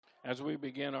As we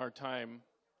begin our time,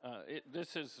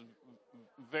 this is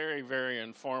very, very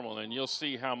informal, and you'll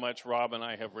see how much Rob and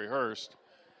I have rehearsed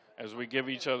as we give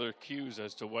each other cues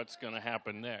as to what's going to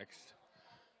happen next.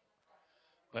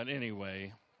 But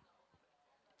anyway,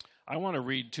 I want to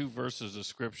read 2 verses of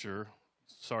Scripture.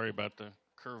 Sorry about the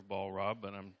curveball, Rob,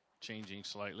 but I'm changing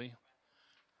slightly.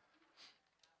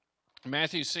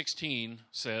 Matthew 16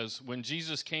 says, when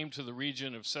Jesus came to the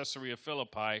region of Caesarea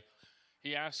Philippi,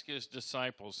 he asked his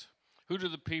disciples, who do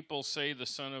the people say the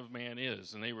Son of Man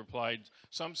is? And they replied,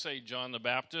 some say John the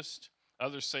Baptist,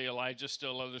 others say Elijah,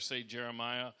 still others say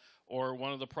Jeremiah, or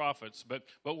one of the prophets. But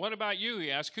what about you, he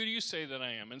asked, who do you say that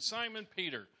I am? And Simon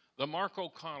Peter, the Mark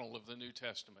O'Connell of the New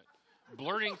Testament,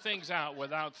 blurting things out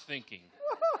without thinking,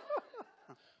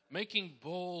 making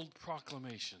bold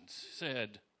proclamations,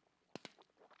 said,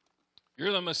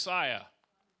 you're the Messiah.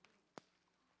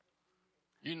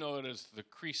 You know it as the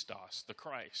Christos, the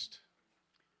Christ.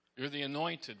 You're the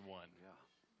anointed one,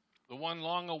 the one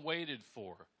long awaited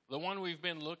for, the one we've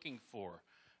been looking for.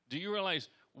 Do you realize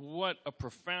what a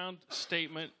profound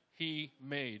statement he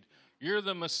made? You're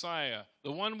the Messiah,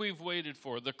 the one we've waited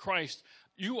for, the Christ.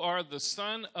 You are the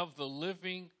Son of the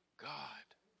living God.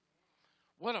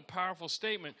 What a powerful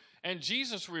statement. And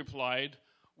Jesus replied,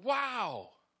 wow.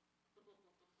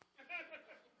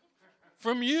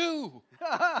 From you.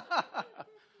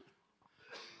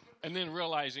 And then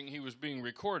realizing he was being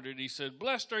recorded, he said,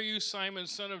 blessed are you, Simon,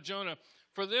 son of Jonah,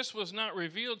 for this was not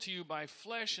revealed to you by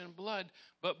flesh and blood,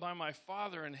 but by my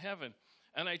Father in heaven.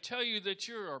 And I tell you that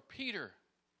you are Peter.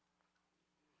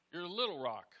 You're a little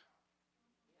rock.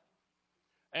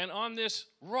 And on this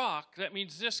rock, that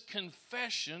means this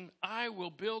confession, I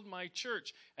will build my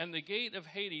church, and the gate of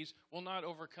Hades will not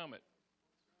overcome it.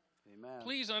 Amen.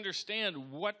 Please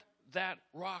understand what that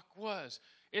rock was.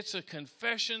 It's a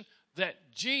confession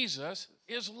that Jesus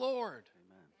is Lord.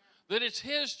 Amen. That it's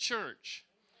his church,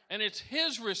 and it's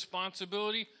his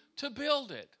responsibility to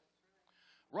build it.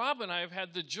 Rob and I have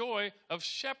had the joy of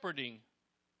shepherding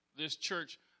this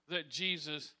church that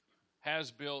Jesus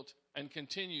has built and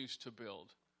continues to build.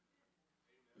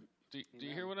 Do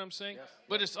you hear what I'm saying? Yes.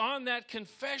 But it's on that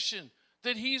confession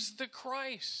that he's the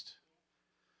Christ.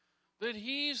 That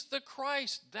he's the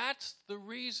Christ. That's the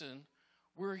reason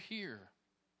we're here.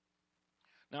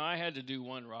 Now, I had to do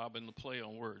one, Rob, in the play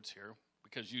on words here.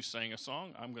 Because you sang a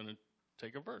song, I'm going to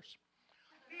take a verse.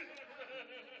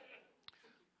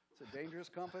 It's a dangerous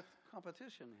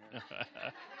competition here.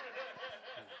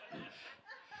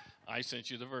 I sent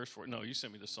you the verse for it. No, you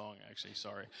sent me the song, actually.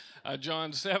 Sorry.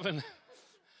 John 7.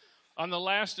 On the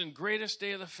last and greatest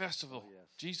day of the festival, yes.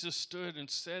 Jesus stood and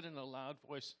said in a loud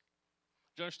voice,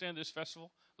 do you understand this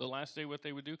festival? The last day, what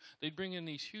they would do? They'd bring in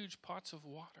these huge pots of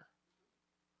water.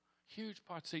 Huge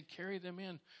pots. They'd carry them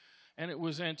in. And it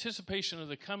was anticipation of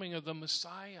the coming of the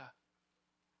Messiah.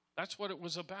 That's what it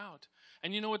was about.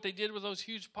 And you know what they did with those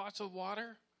huge pots of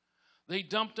water? They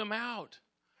dumped them out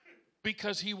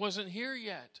because he wasn't here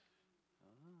yet.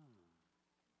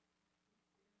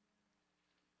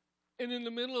 And in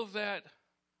the middle of that,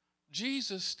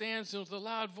 Jesus stands with a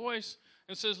loud voice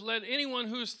and says, let anyone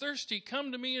who is thirsty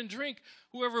come to me and drink.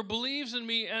 Whoever believes in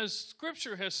me, as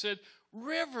Scripture has said,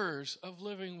 rivers of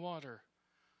living water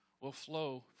will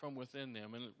flow from within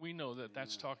them. And we know that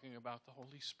that's talking about the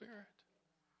Holy Spirit.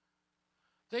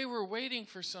 They were waiting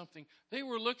for something. They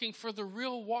were looking for the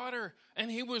real water,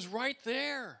 and he was right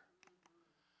there.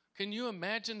 Can you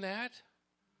imagine that?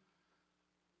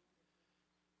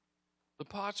 The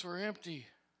pots were empty.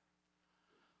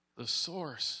 The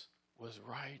source was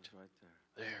right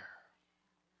there.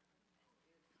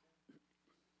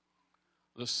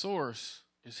 The source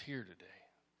is here today.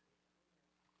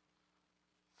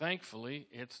 Thankfully,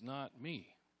 it's not me.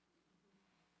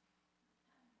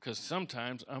 Because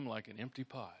sometimes I'm like an empty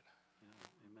pot. Yeah,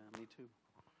 amen. Me too.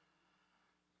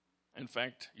 In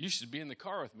fact, you should be in the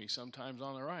car with me sometimes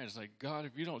on the ride. It's like, God,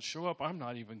 if you don't show up, I'm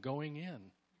not even going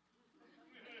in.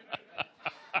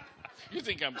 You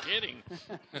think I'm kidding.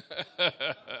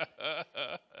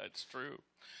 That's true.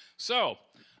 So,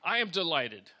 I am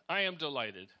delighted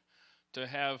to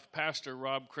have Pastor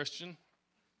Rob Christian,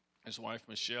 his wife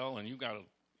Michelle, and you've got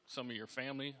some of your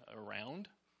family around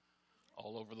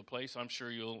all over the place. I'm sure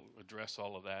you'll address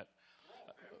all of that.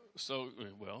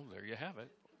 Well, there you have it.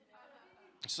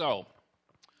 So,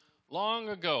 long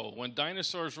ago, when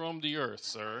dinosaurs roamed the earth,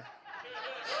 sir,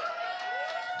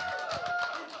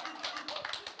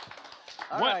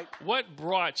 what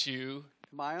brought you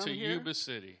to Yuba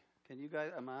City? Can you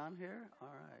guys, am I on here? All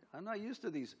right. I'm not used to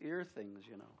these ear things,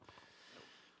 you know.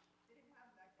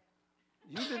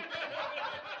 You didn't.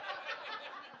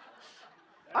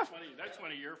 That's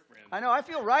one of your friends. I know, I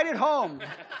feel right at home.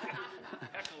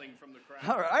 Heckling from the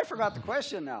crowd. All right, I forgot the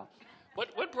question now.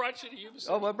 What brought you to Yuba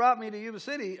City? Oh, what brought me to Yuba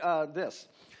City? This.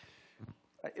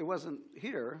 It wasn't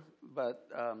here, but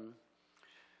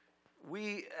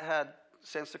we had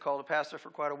sensed a call to pastor for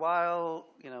quite a while,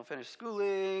 finished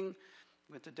schooling,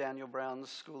 went to Daniel Brown's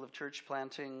School of Church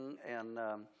Planting, and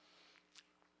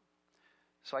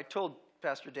so I told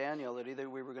Pastor Daniel that either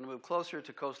we were going to move closer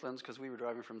to Coastlands because we were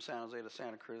driving from San Jose to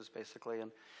Santa Cruz, basically,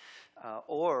 and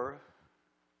or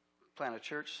plant a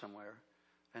church somewhere.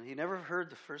 And he never heard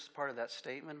the first part of that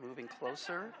statement, moving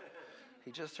closer.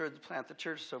 He just heard the plant the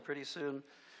church, so pretty soon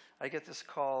I get this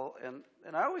call. And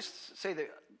I always say that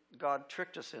God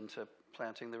tricked us into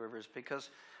planting the Rivers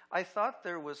because I thought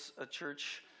there was a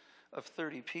church of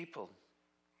 30 people.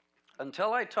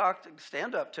 Until I talked,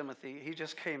 stand up, Timothy. He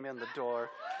just came in the door.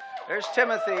 There's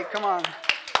Timothy, come on.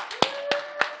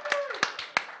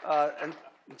 And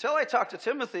until I talked to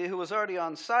Timothy, who was already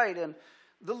on site, and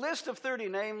the list of 30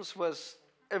 names was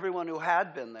everyone who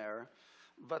had been there,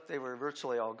 but they were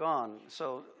virtually all gone.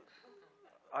 So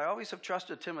I always have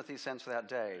trusted Timothy since that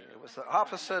day. It was the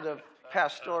opposite of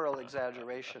pastoral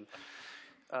exaggeration.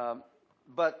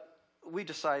 But we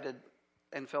decided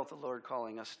and felt the Lord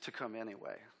calling us to come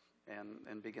anyway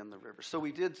and begin the river. So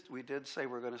we did say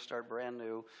we're going to start brand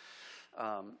new,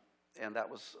 and that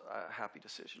was a happy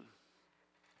decision.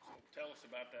 So tell us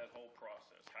about that whole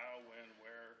process. How, when,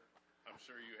 where? I'm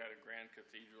sure you had a grand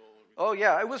cathedral. Oh,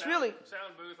 yeah, it was really...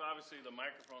 Sound booth, obviously the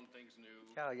microphone thing's new.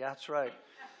 Yeah, that's right.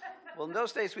 Well, in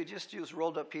those days, we just used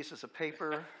rolled up pieces of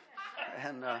paper.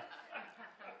 And,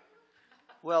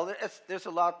 there's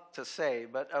a lot to say,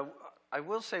 but I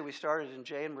will say we started in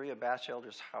Jay and Maria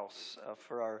Batchelder's house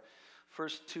for our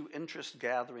first 2 interest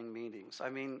gathering meetings. I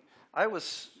mean, I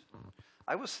was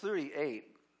 38,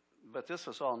 but this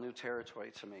was all new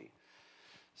territory to me.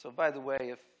 So, by the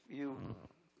way, if you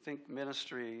think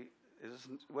ministry is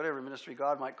whatever ministry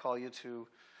God might call you to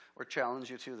or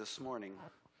challenge you to this morning,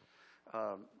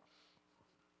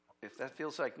 if that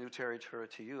feels like new territory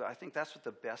to you, I think that's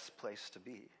the best place to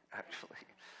be, actually.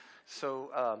 So,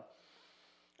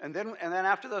 and then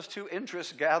after those 2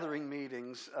 interest gathering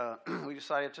meetings, we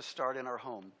decided to start in our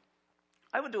home.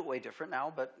 I would do it way different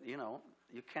now, but you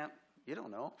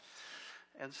don't know.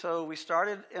 And so we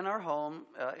started in our home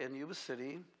in Yuba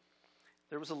City.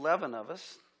 There was 11 of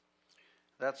us.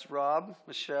 That's Rob,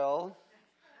 Michelle,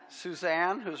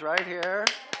 Suzanne, who's right here.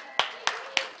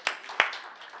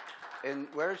 And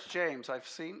where's James? I've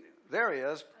seen, there he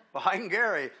is, behind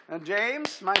Gary. And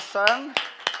James, my son,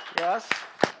 yes,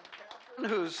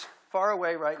 who's far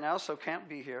away right now, so can't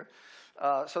be here.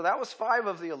 So that was 5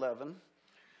 of the 11.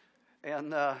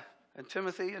 And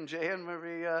Timothy and Jay and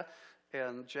Maria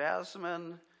and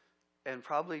Jasmine and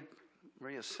probably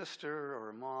Maria's sister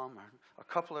or mom or a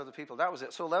couple other people. That was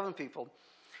it. So 11 people.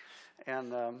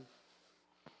 And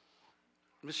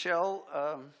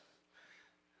Michelle,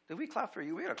 did we clap for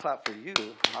you? We got to clap for you.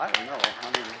 I don't know.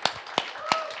 I mean,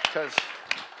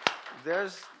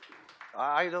 because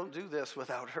I don't do this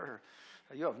without her.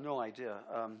 You have no idea.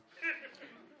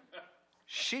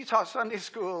 She taught Sunday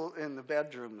school in the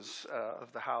bedrooms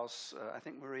of the house. I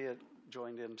think Maria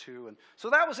joined in too. And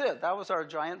so that was it. That was our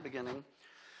giant beginning.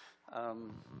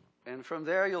 And from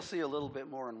there, you'll see a little bit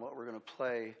more on what we're going to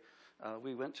play.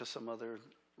 We went to some other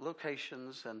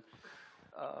locations, and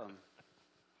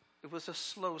it was a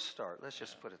slow start. Let's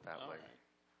just put it that way. Right.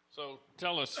 So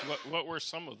tell us, what were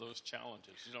some of those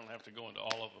challenges? You don't have to go into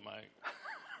all of them.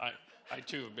 I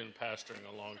too have been pastoring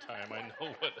a long time. I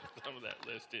know what some of that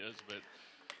list is, but...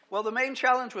 Well, the main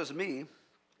challenge was me.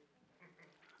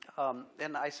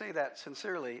 And I say that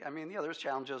sincerely. I mean, there's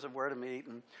challenges of where to meet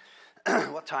and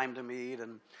what time to meet.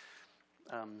 And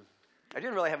I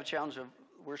didn't really have a challenge of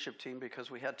worship team because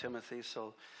we had Timothy.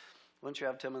 So once you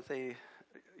have Timothy,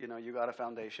 you got a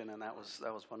foundation, and that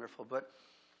was wonderful. But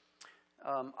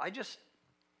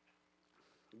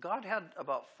God had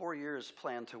about 4 years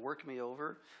planned to work me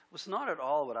over. It was not at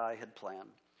all what I had planned.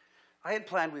 I had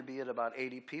planned we'd be at about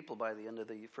 80 people by the end of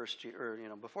the first year,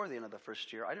 or before the end of the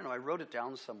first year. I don't know. I wrote it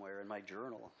down somewhere in my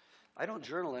journal. I don't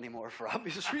journal anymore for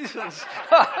obvious reasons.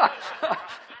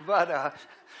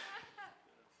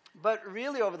 But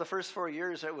really, over the first 4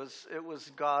 years, it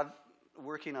was God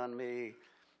working on me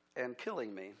and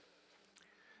killing me.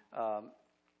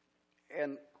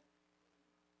 And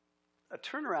a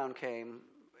turnaround came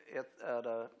at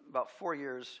about 4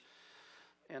 years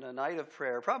in a night of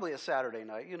prayer, probably a Saturday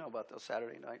night. You know about those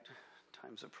Saturday night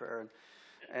times of prayer.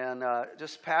 And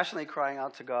just passionately crying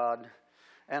out to God.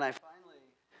 And I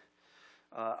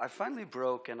finally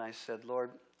broke, and I said,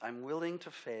 Lord, I'm willing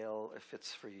to fail if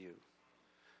it's for you.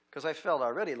 because I felt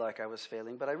already like I was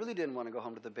failing, but I really didn't want to go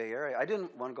home to the Bay Area. I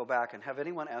didn't want to go back and have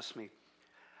anyone ask me,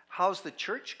 how's the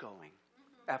church going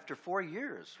after 4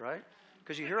 years, right?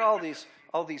 Because you hear all these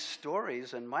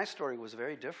stories, and my story was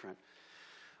very different.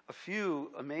 A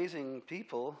few amazing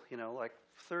people, like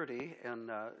 30, and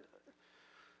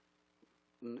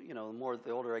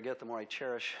the older I get, the more I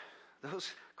cherish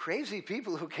those crazy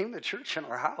people who came to church in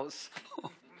our house.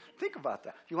 Think about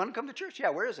that. You want to come to church? Yeah,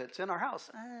 where is it? It's in our house.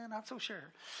 Not so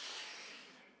sure.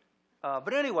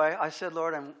 But anyway, I said,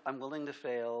 Lord, I'm willing to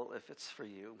fail if it's for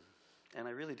you. And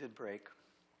I really did break.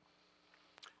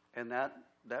 And that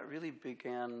really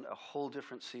began a whole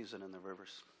different season in the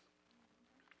Rivers.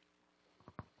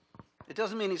 It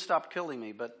doesn't mean he stopped killing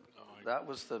me, but that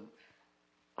was the...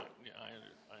 Yeah,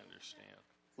 I understand.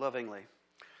 Lovingly.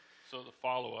 So the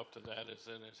follow-up to that is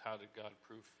how did God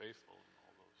prove faithful in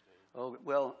all those days? Oh,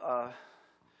 well,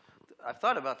 I've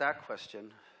thought about that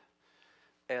question,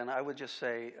 and I would just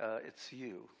say it's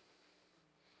you.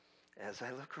 As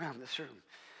I look around this room,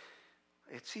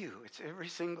 it's you. It's every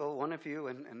single one of you,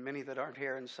 and many that aren't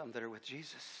here, and some that are with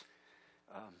Jesus.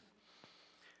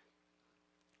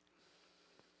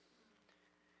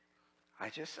 I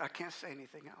can't say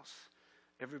anything else.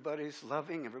 Everybody's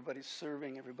loving, everybody's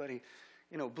serving, everybody,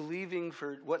 believing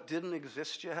for what didn't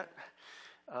exist yet.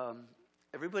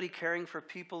 Everybody caring for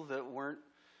people that weren't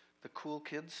the cool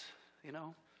kids,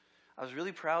 I was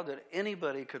really proud that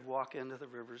anybody could walk into the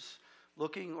Rivers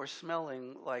looking or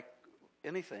smelling like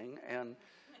anything, and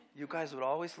you guys would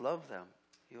always love them.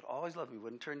 You would always love them. You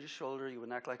wouldn't turn your shoulder. You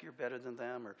wouldn't act like you're better than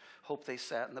them or hope they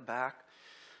sat in the back.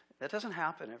 That doesn't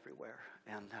happen everywhere,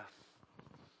 and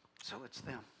so it's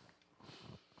them.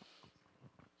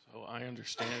 So I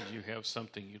understand you have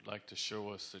something you'd like to show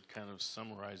us that kind of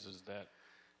summarizes that.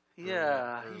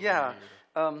 Yeah.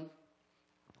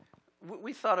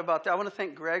 We thought about that. I want to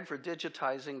thank Greg for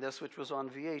digitizing this, which was on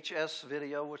VHS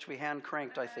video, which we hand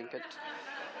cranked, I think. And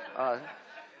Rob,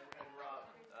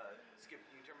 Skip,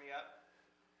 can you turn me up?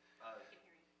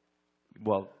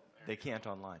 Well, they can't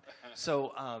online.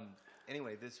 So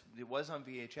anyway, it was on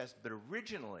VHS, but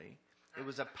originally it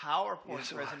was a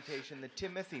PowerPoint presentation that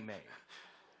Timothy made.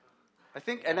 I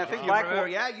think Mike.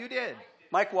 Yeah, you did.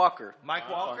 Mike Walker. Mike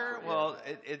Walker. Well,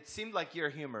 it seemed like your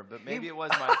humor, but maybe it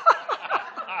was Mike.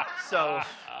 So,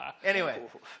 anyway,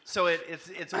 so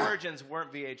its origins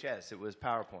weren't VHS; it was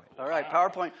PowerPoint. All right,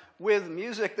 PowerPoint with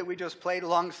music that we just played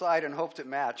alongside and hoped it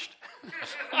matched.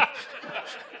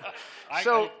 I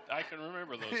can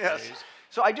remember those days.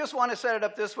 So I just want to set it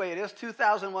up this way. It is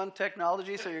 2001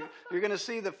 technology, so you're going to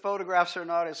see the photographs are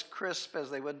not as crisp as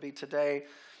they would be today.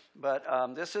 But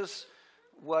this is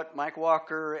what Mike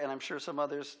Walker and I'm sure some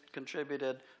others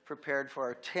contributed, prepared for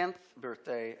our 10th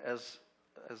birthday as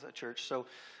a church. So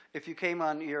if you came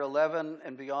on year 11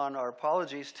 and beyond, our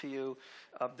apologies to you.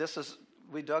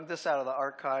 We dug this out of the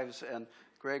archives, and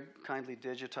Greg kindly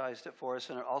digitized it for us,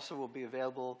 and it also will be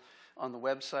available on the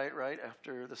website right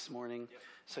after this morning,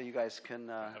 so you guys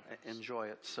can enjoy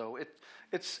it. So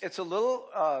it's a little.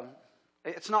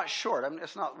 It's not short.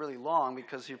 It's not really long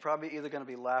because you're probably either going to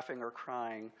be laughing or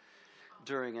crying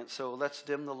during it. So let's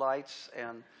dim the lights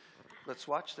and let's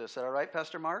watch this. Is that all right,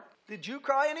 Pastor Mark? Did you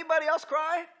cry? Anybody else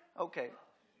cry? Okay.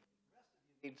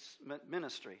 Needs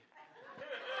ministry.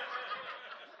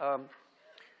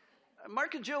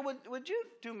 Mark and Jill, would you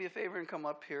do me a favor and come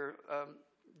up here?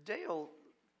 Dale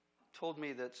told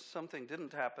me that something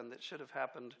didn't happen that should have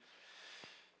happened.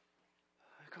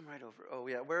 Come right over. Oh,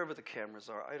 yeah, wherever the cameras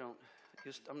are.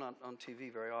 I'm not on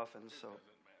TV very often, so.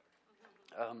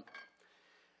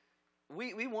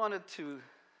 We wanted to,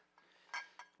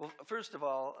 well, first of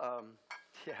all,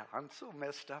 I'm so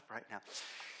messed up right now.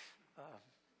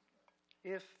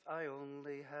 If I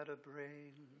only had a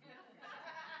brain.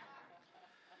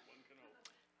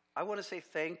 I want to say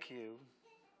thank you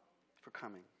for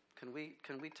coming. Can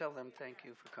we tell them thank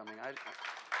you for coming?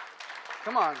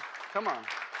 Come on.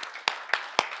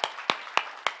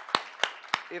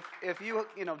 If you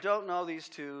don't know these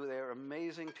two, they're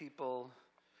amazing people,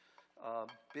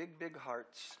 big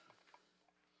hearts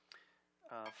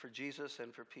for Jesus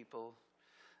and for people.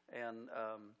 And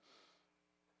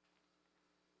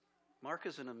Mark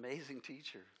is an amazing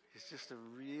teacher. He's just a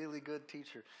really good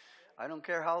teacher. I don't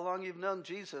care how long you've known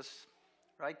Jesus,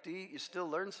 right, Dee? You still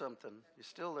learn something.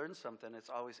 It's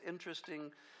always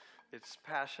interesting. It's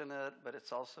passionate, but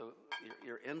it's also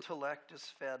your intellect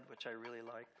is fed, which I really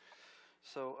like.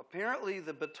 So apparently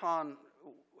the baton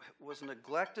was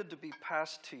neglected to be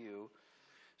passed to you.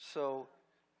 So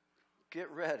get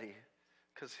ready,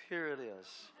 because here it is.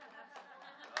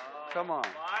 Come on.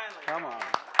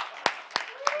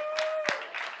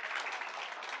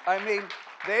 I mean,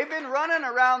 They've been running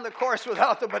around the course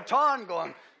without the baton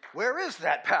going, where is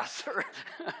that pastor?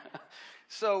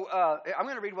 So I'm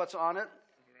going to read what's on it.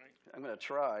 I'm going to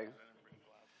try.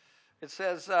 It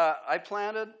says, I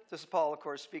planted, this is Paul, of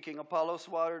course, speaking. Apollos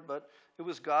watered, but it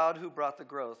was God who brought the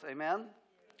growth. Amen?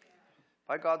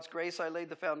 By God's grace, I laid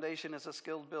the foundation as a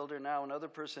skilled builder. Now another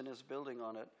person is building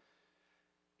on it.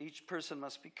 Each person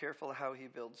must be careful how he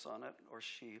builds on it, or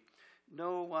she.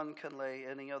 No one can lay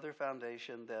any other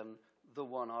foundation than the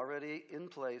one already in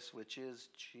place, which is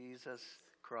Jesus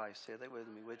Christ. Say that with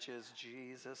me, which is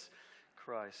Jesus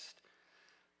Christ.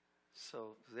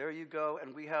 So there you go.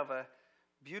 And we have a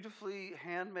beautifully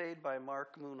handmade by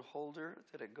Mark Moon holder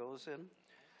that it goes in.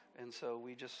 And so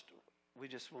we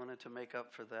just wanted to make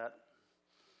up for that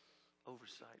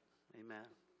oversight. Amen.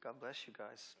 God bless you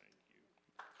guys.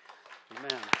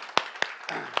 Thank you.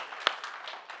 Amen.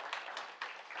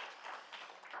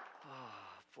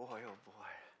 Oh, boy, oh, boy.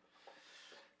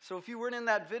 So if you weren't in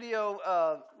that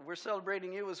video, we're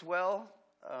celebrating you as well,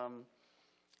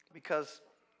 because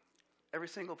every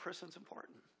single person's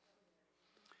important.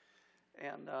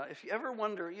 And if you ever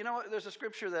wonder, there's a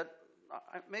scripture that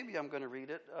maybe I'm going to read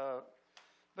it,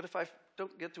 but if I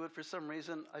don't get to it for some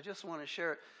reason, I just want to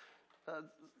share it.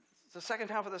 The second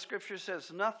half of the scripture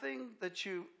says, nothing that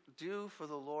you do for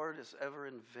the Lord is ever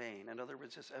in vain. In other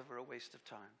words, it's ever a waste of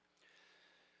time.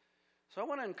 So I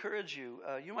want to encourage you.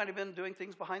 You might have been doing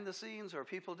things behind the scenes, or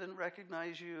people didn't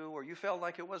recognize you, or you felt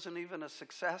like it wasn't even a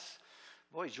success.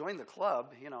 Boy, join the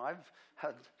club. I've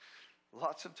had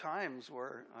lots of times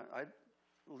where I'd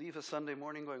leave a Sunday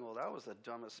morning going, well, that was the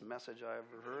dumbest message I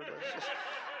ever heard. It's just,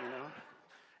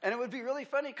 And it would be really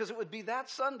funny because it would be that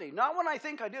Sunday, not when I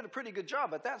think I did a pretty good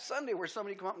job, but that Sunday where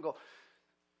somebody come up and go,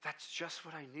 that's just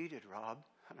what I needed, Rob.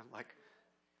 And I'm like,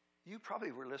 you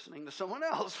probably were listening to someone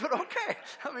else, but okay.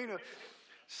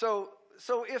 So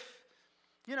if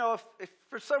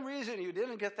for some reason you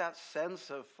didn't get that sense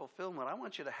of fulfillment, I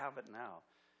want you to have it now.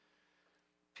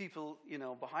 People,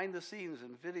 behind the scenes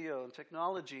in video and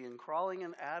technology and crawling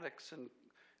in attics and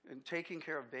taking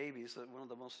care of babies, one of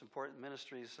the most important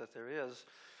ministries that there is,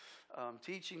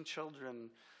 teaching children,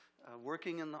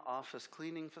 working in the office,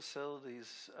 cleaning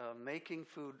facilities, making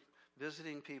food,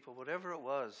 visiting people, whatever it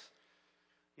was.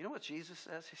 You know what Jesus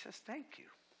says? He says, thank you.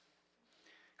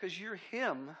 Because you're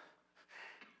him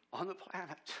on the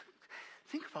planet.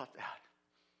 Think about that.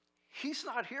 He's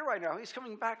not here right now. He's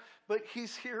coming back, but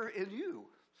he's here in you.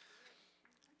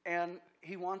 And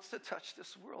he wants to touch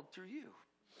this world through you.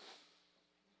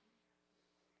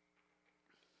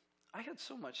 I had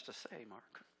so much to say,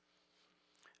 Mark.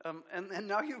 And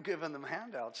now you've given them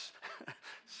handouts.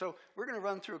 So we're going to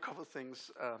run through a couple of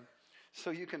things. So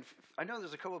you can, I know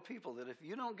there's a couple of people that if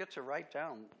you don't get to write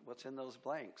down what's in those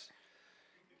blanks,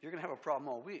 you're going to have a problem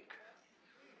all week.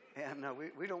 And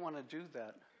we don't want to do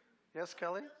that. Yes,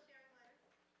 Kelly?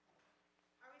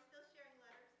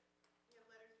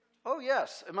 Oh,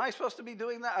 yes. Am I supposed to be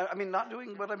doing that? I mean, not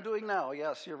doing what I'm doing now.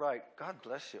 Yes, you're right. God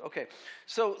bless you. Okay.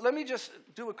 So let me just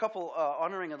do a couple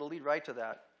honoring, and it'll lead right to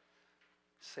that.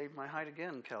 Save my height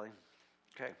again, Kelly.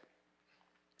 Okay.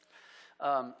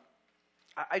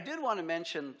 I did want to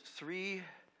mention 3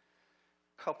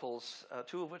 couples,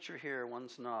 2 of which are here,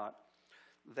 one's not,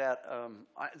 that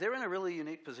they're in a really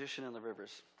unique position in the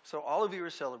Rivers. So all of you are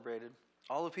celebrated.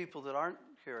 All the people that aren't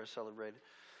here are celebrated.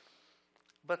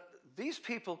 But these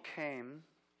people came,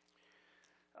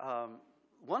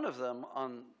 one of them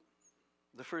on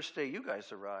the first day you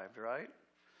guys arrived, right?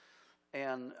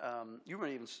 And you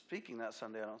weren't even speaking that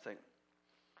Sunday, I don't think.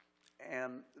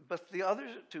 But the other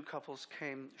 2 couples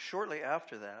came shortly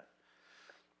after that.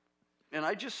 And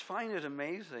I just find it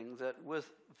amazing that with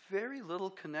very little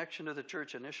connection to the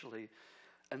church initially,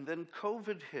 and then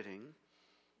COVID hitting,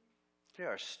 they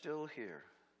are still here.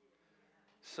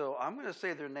 So I'm going to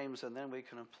say their names and then we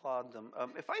can applaud them.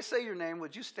 If I say your name,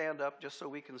 would you stand up just so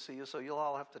we can see you? So you'll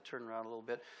all have to turn around a little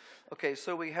bit. Okay,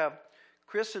 so we have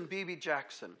Chris and Bibi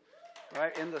Jackson,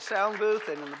 right, in the sound booth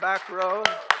and in the back row.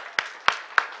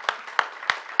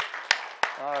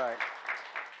 All right.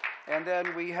 And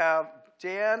then we have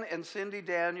Dan and Cindy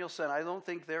Danielson. I don't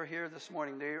think they're here this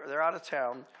morning. They're out of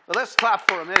town. But let's clap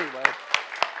for them anyway.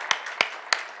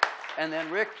 And then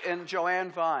Rick and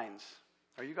Joanne Vines.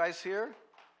 Are you guys here?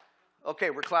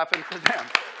 Okay, we're clapping for them.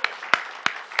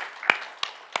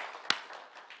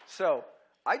 So,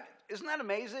 isn't that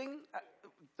amazing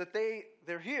that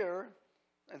they're here?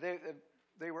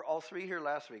 They were all 3 here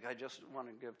last week. I just want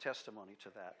to give testimony to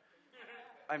that.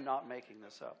 I'm not making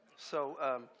this up. So,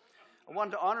 I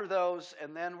wanted to honor those,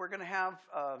 and then we're going to have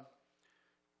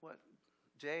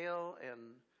Dale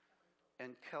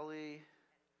and Kelly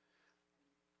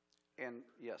And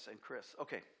yes, and Chris.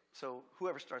 Okay, so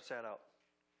whoever starts that out,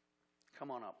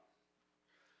 come on up.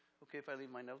 Okay, if I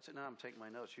leave my notes, no, I'm taking my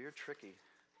notes. You're tricky.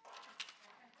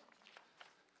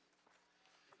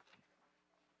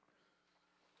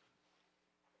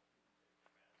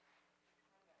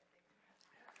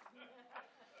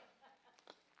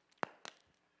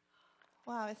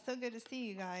 Wow, it's so good to see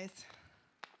you guys.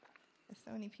 There's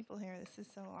so many people here. This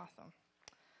is so awesome.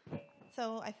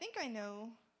 So I think I know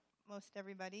most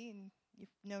everybody, and you've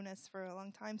known us for a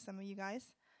long time, some of you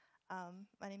guys.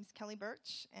 My name is Kelly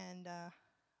Birch, and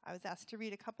I was asked to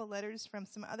read a couple letters from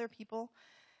some other people,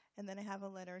 and then I have a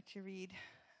letter to read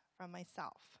from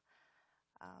myself.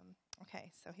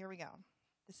 Okay, so here we go.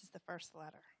 This is the first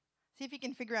letter. See if you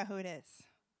can figure out who it is.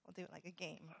 We'll do it like a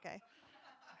game, okay?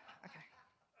 Okay.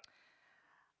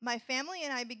 My family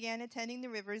and I began attending the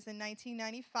Rivers in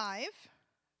 1995.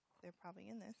 They're probably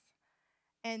in this.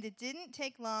 And it didn't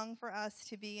take long for us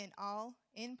to be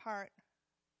in part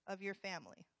of your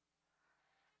family.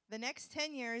 The next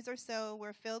 10 years or so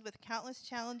were filled with countless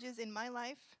challenges in my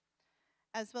life,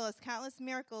 as well as countless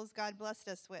miracles God blessed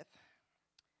us with.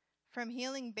 From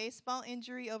healing baseball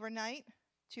injury overnight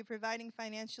to providing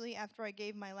financially after I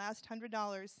gave my last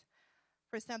 $100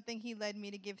 for something He led me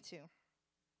to give to.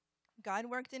 God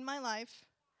worked in my life,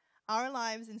 our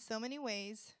lives in so many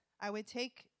ways, it would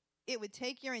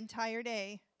take your entire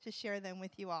day to share them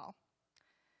with you all.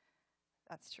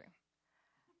 That's true.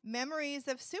 Memories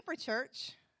of Super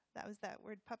Church, that was that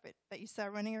word puppet that you saw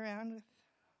running around with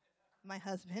my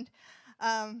husband.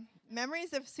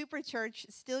 Memories of Super Church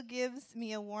still gives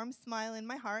me a warm smile in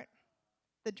my heart.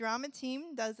 The drama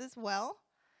team does as well,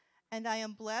 and I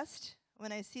am blessed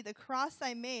when I see the cross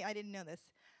I made. I didn't know this.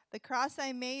 The cross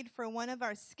I made for one of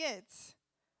our skits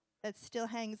that still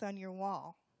hangs on your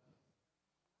wall.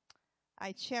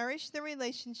 I cherish the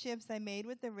relationships I made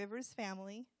with the Rivers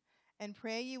family and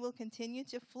pray you will continue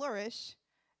to flourish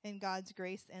in God's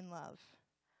grace and love.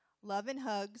 Love and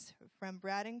hugs from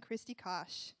Brad and Christy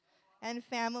Kosh and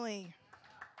family.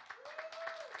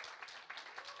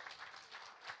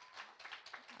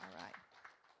 All right.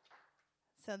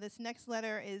 So this next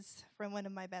letter is from one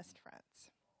of my best friends.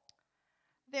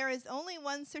 There is only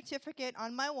one certificate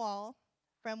on my wall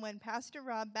from when Pastor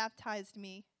Rob baptized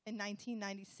me in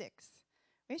 1996.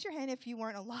 Raise your hand if you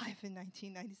weren't alive in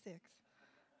 1996.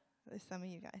 There's some of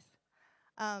you guys.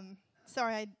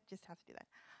 Sorry, I just have to do that.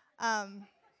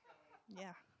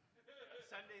 Yeah.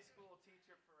 Sunday school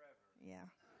teacher forever. Yeah.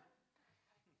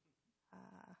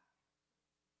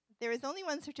 There is only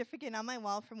one certificate on my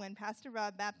wall from when Pastor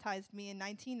Rob baptized me in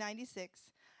 1996.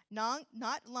 Not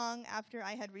long after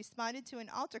I had responded to an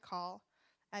altar call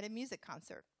at a music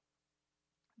concert.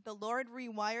 The Lord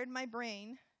rewired my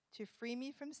brain to free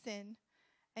me from sin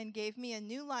and gave me a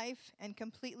new life and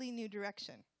completely new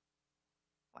direction.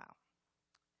 Wow.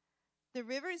 The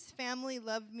Rivers family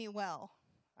loved me well.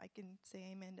 I can say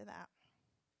amen to that.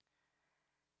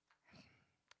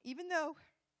 Even though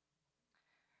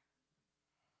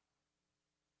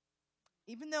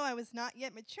I was not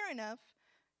yet mature enough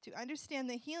to understand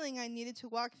the healing I needed to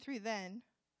walk through then,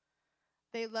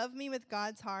 they loved me with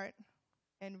God's heart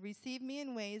and received me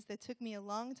in ways that took me a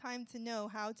long time to know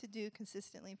how to do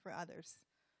consistently for others.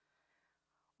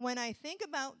 When I think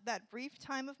about that brief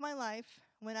time of my life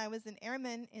when I was an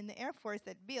airman in the Air Force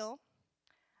at Beale,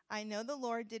 I know the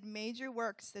Lord did major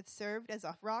works that served as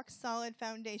a rock-solid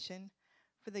foundation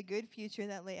for the good future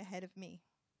that lay ahead of me.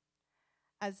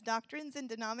 As doctrines and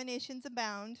denominations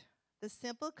abound, the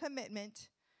simple commitment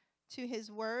to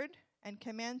His word and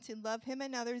command to love Him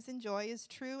and others in joy is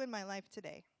true in my life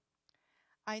today.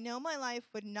 I know my life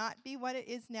would not be what it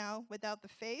is now without the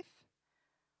faith,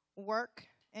 work,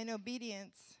 and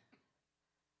obedience.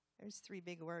 There's three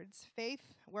big words.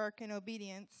 Faith, work, and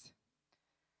obedience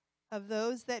of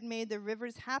those that made the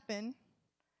Rivers happen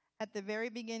at the very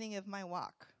beginning of my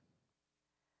walk.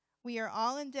 We are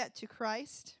all in debt to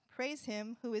Christ. Praise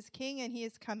Him, who is King and He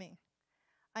is coming.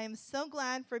 I am so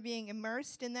glad for being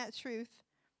immersed in that truth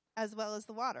as well as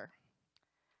the water.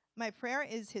 My prayer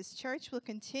is His church will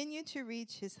continue to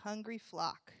reach His hungry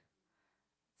flock.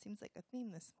 Seems like a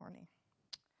theme this morning.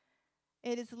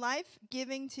 It is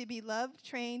life-giving to be loved,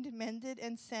 trained, mended,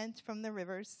 and sent from the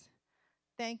Rivers.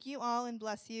 Thank you all and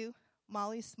bless you.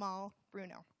 Molly Small,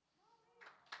 Bruno.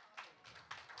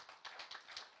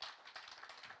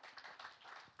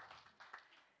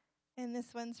 And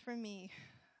this one's for me.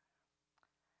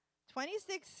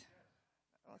 26.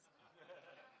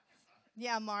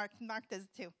 Yeah, Mark does it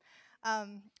too.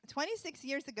 26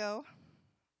 years ago,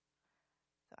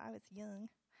 so I was young.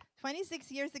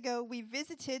 26 years ago, we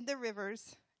visited the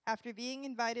Rivers after being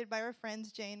invited by our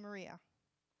friends Jay and Maria.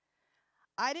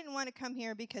 I didn't want to come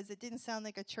here because it didn't sound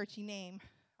like a churchy name.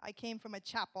 I came from a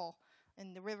chapel,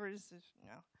 and the Rivers,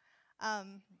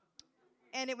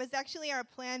 and it was actually our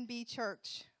Plan B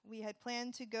church. We had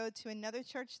planned to go to another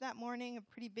church that morning, a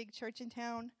pretty big church in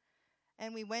town,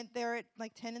 and we went there at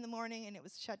like 10 in the morning, and it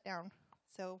was shut down.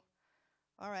 So,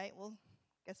 all right, well,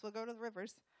 guess we'll go to the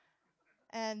Rivers.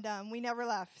 And we never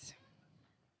left.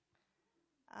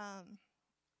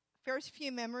 First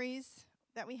few memories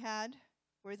that we had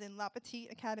was in La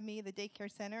Petite Academy, the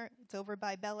daycare center. It's over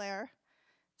by Bel Air.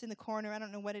 It's in the corner. I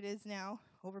don't know what it is now.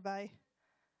 Over by.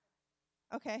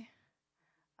 Okay.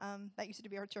 That used to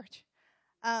be our church.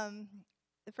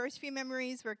 The first few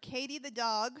memories were Katie the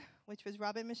dog, which was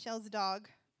Robin Michelle's dog.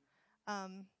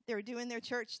 They were doing their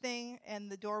church thing, and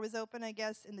the door was open, I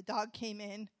guess, and the dog came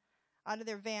in out of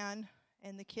their van,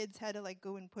 and the kids had to like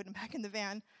go and put him back in the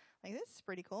van. Like, this is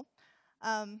pretty cool.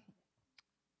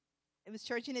 It was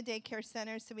church in a daycare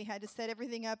center, so we had to set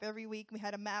everything up every week. We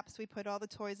had a map, so we put all the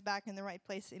toys back in the right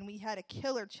place, and we had a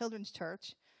killer children's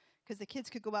church because the kids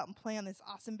could go out and play on this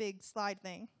awesome big slide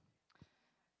thing.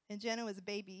 And Jenna was a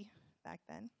baby back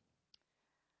then.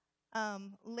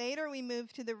 Later, we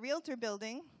moved to the Realtor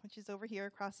building, which is over here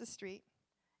across the street.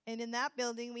 And in that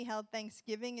building, we held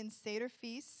Thanksgiving and Seder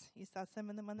feasts. You saw some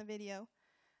of them on the video.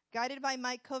 Guided by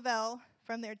Mike Covell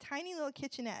from their tiny little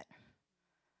kitchenette.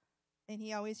 And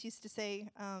he always used to say,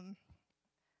 I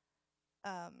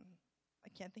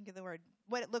can't think of the word,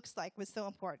 what it looks like was so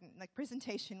important. Like,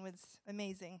 presentation was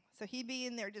amazing. So he'd be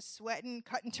in there just sweating,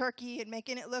 cutting turkey, and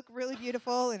making it look really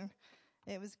beautiful, and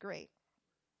it was great.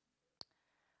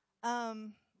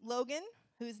 Logan,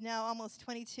 who's now almost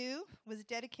 22, was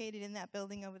dedicated in that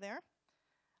building over there.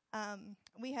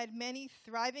 We had many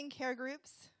thriving care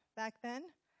groups back then.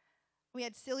 We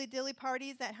had silly dilly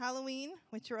parties at Halloween,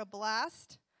 which were a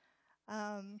blast.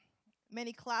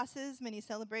 Many classes, many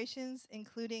celebrations,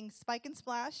 including Spike and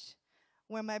Splash,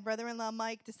 where my brother-in-law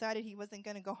Mike decided he wasn't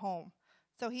going to go home.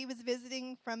 So he was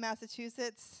visiting from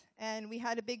Massachusetts, and we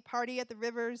had a big party at the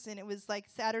Rivers, and it was like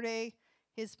Saturday.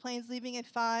 His plane's leaving at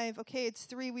 5. Okay, it's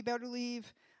 3. We better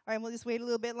leave. All right, we'll just wait a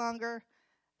little bit longer.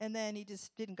 And then he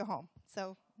just didn't go home.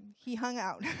 So he hung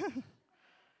out.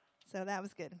 So that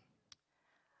was good.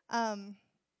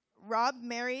 Rob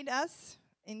married us.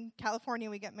 In California,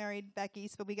 we got married back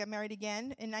east, but we got married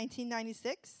again in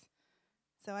 1996.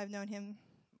 So I've known him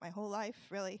my whole life,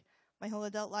 really, my whole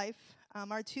adult life.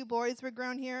 Our 2 boys were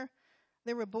grown here.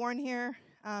 They were born here.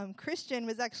 Christian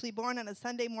was actually born on a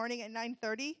Sunday morning at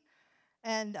 9:30.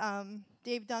 And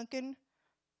Dave Duncan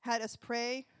had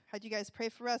you guys pray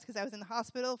for us because I was in the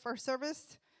hospital first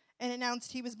service, and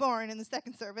announced he was born in the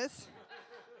second service.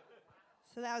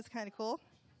 So that was kind of cool.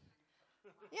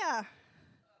 Yeah.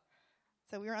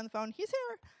 So we were on the phone. He's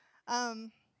here.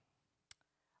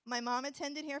 My mom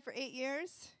attended here for 8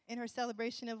 years, and her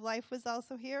celebration of life was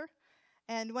also here.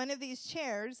 And one of these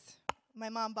chairs my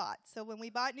mom bought. So when we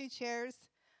bought new chairs,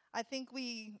 I think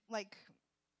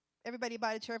everybody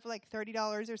bought a chair for like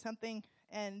 $30 or something,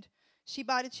 and she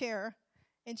bought a chair,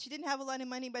 and she didn't have a lot of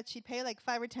money, but she'd pay like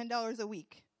 $5 or $10 a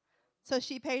week. So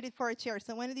she paid it for a chair.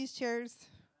 So one of these chairs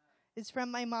is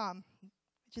from my mom,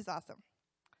 which is awesome.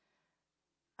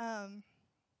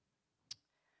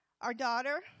 Our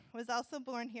daughter was also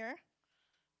born here,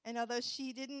 and although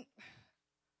she didn't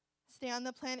stay on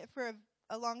the planet for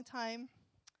a long time,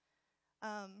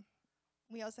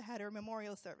 we also had her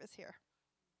memorial service here.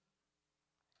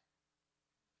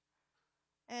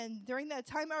 And during that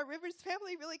time, our Rivers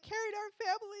family really carried our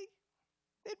family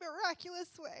in miraculous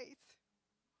ways.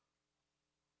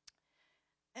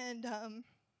 And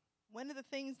one of the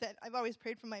things that I've always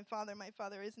prayed for my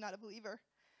father is not a believer.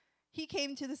 He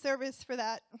came to the service for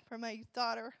that, for my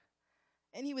daughter,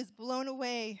 and he was blown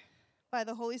away by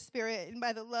the Holy Spirit and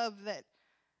by the love that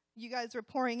you guys were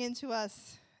pouring into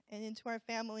us and into our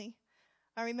family.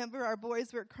 I remember our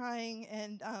boys were crying,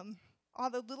 and all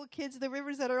the little kids of the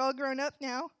Rivers that are all grown up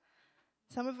now,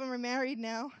 some of them are married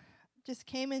now, just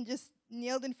came and just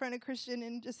kneeled in front of Christian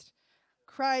and just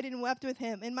cried and wept with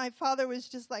him. And my father was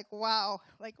just like, wow,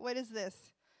 like, what is this?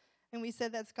 And we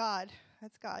said, that's God.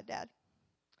 That's God, Dad.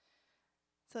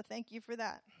 So thank you for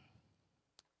that.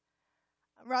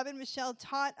 Rob and Michelle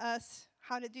taught us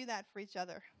how to do that for each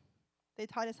other. They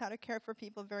taught us how to care for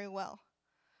people very well.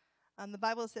 The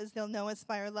Bible says they'll know us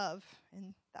by our love,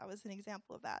 and that was an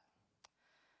example of that.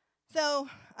 So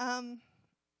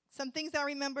some things I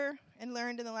remember and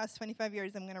learned in the last 25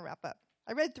 years, I'm going to wrap up.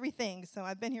 I read 3 things, so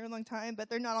I've been here a long time, but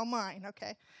they're not all mine,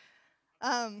 okay?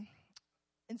 And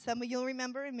some of you'll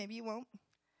remember, and maybe you won't.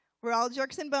 We're all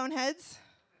jerks and boneheads.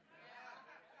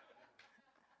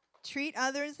 Treat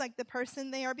others like the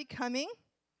person they are becoming.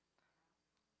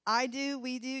 I do,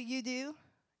 we do, you do.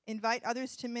 Invite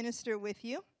others to minister with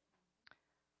you.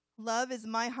 Love is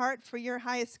my heart for your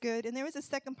highest good. And there was a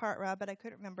second part, Rob, but I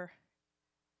couldn't remember.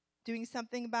 Doing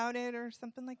something about it or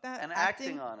something like that? And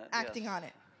acting on it. Acting yes. on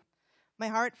it. My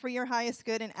heart for your highest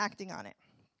good and acting on it.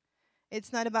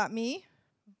 It's not about me.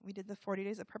 We did the 40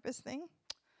 Days of Purpose thing.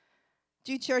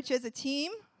 Do church as a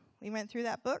team. We went through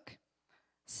that book.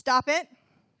 Stop it.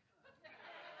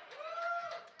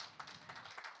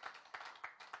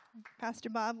 Pastor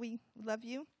Bob, we love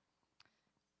you.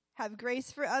 Have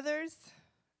grace for others.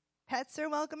 Pets are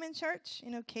welcome in church.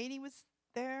 You know, Katie was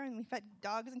there, and we've had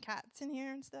dogs and cats in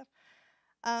here and stuff.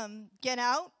 Get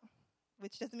out,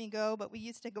 which doesn't mean go, but we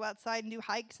used to go outside and do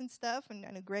hikes and stuff, and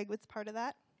I know Greg was part of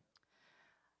that.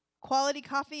 Quality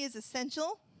coffee is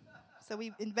essential, so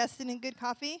we invested in good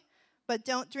coffee, but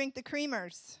don't drink the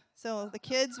creamers. So the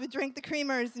kids would drink the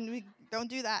creamers, and we don't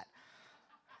do that.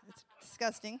 It's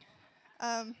disgusting.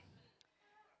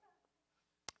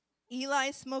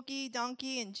 Eli, Smokey,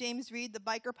 Donkey, and James Reed, the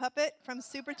biker puppet from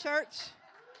Super Church.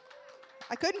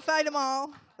 I couldn't find them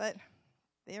all, but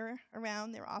they were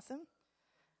around. They were awesome.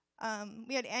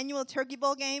 We had annual Turkey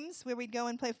Bowl games where we'd go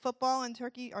and play football on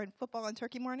turkey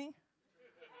morning.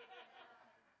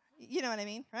 You know what I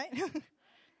mean, right?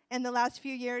 And the last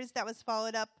few years, that was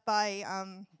followed up by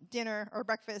dinner or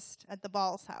breakfast at the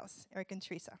Ball's house, Eric and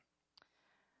Teresa.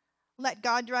 Let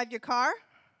God drive your car.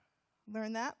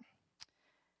 Learn that.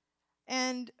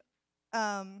 And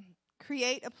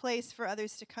create a place for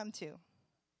others to come to.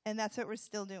 And that's what we're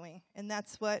still doing. And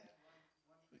that's what,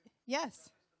 yes.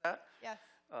 Yes.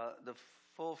 The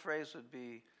full phrase would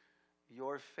be,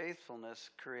 your faithfulness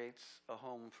creates a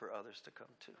home for others to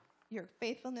come to. Your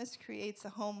faithfulness creates a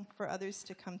home for others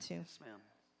to come to. Yes, ma'am.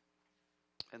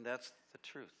 And that's the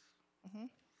truth. Mm-hmm.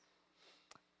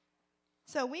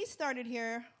 So we started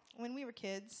here when we were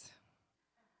kids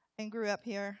and grew up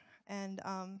here. And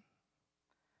a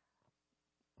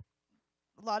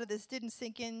lot of this didn't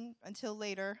sink in until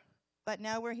later, but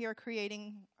now we're here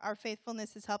creating, our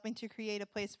faithfulness is helping to create a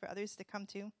place for others to come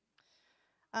to.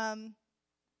 And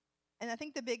I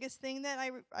think the biggest thing that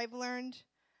I've learned,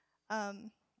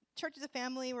 church is a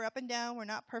family, we're up and down, we're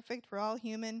not perfect, we're all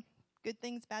human, good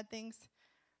things, bad things,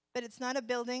 but it's not a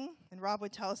building, and Rob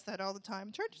would tell us that all the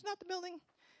time, church is not the building,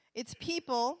 it's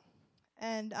people,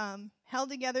 and held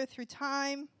together through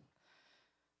time.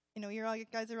 You know, you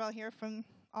guys are all here from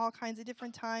all kinds of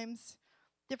different times,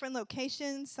 different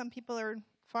locations. Some people are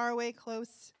far away,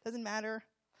 close, doesn't matter.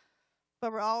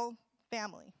 But we're all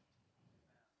family.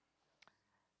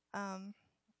 And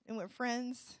we're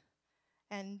friends.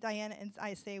 And Diana and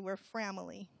I say we're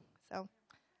family. So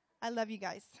I love you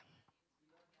guys.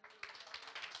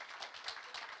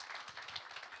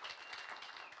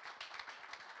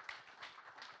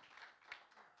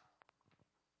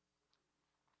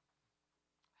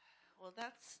 Well,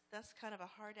 that's kind of a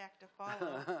hard act to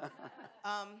follow.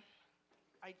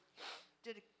 I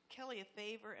did Kelly a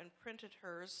favor and printed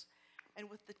hers, and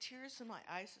with the tears in my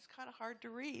eyes, it's kind of hard to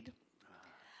read.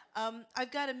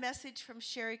 I've got a message from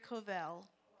Sherry Covell.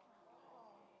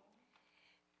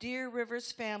 Dear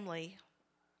Rivers family,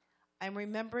 I'm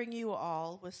remembering you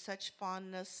all with such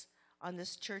fondness on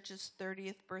this church's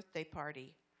 30th birthday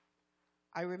party.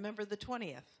 I remember the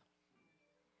 20th.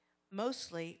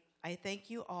 Mostly, I thank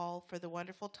you all for the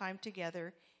wonderful time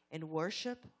together in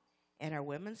worship and our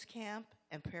women's camp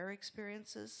and prayer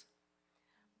experiences.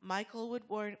 Michael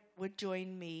would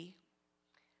join me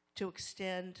to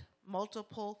extend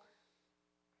multiple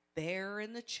bear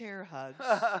in the chair hugs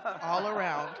all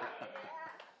around.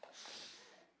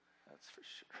 That's for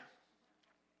sure.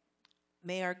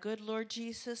 May our good Lord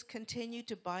Jesus continue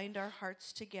to bind our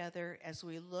hearts together as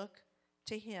we look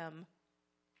to him,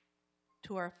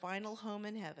 to our final home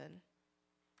in heaven.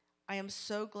 I am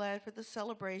so glad for the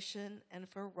celebration and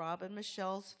for Rob and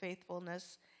Michelle's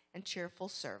faithfulness and cheerful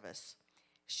service.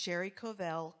 Sherry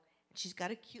Covell, and she's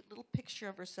got a cute little picture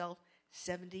of herself,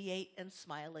 78 and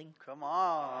smiling. Come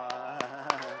on.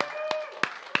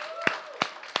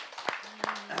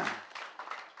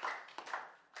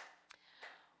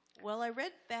 Well, I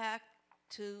read back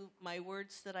to my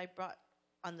words that I brought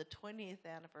on the 20th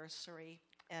anniversary,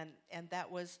 and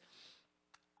that was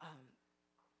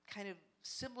kind of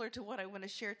similar to what I want to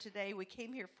share today. We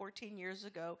came here 14 years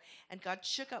ago, and God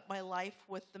shook up my life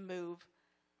with the move.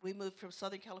 We moved from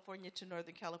Southern California to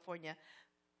Northern California,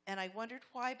 and I wondered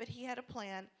why, but he had a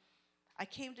plan. I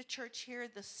came to church here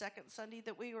the second Sunday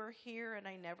that we were here, and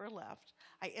I never left.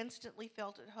 I instantly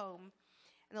felt at home.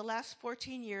 And the last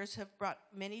 14 years have brought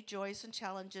many joys and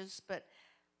challenges, but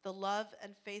the love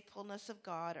and faithfulness of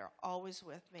God are always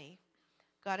with me.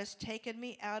 God has taken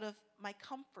me out of my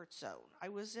comfort zone. I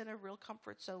was in a real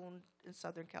comfort zone in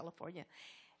Southern California,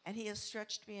 and he has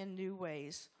stretched me in new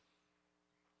ways.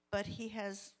 But he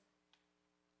has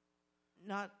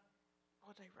not,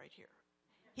 what did I write here?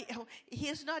 He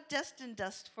has not destined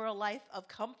us for a life of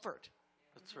comfort.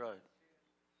 That's right.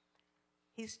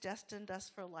 He's destined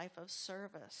us for a life of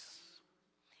service.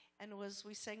 And as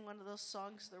we sang one of those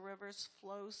songs, the rivers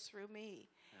flows through me.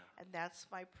 Yeah. And that's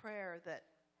my prayer, that,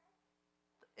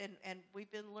 and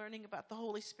we've been learning about the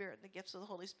Holy Spirit and the gifts of the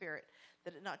Holy Spirit,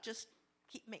 that it not just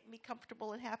make me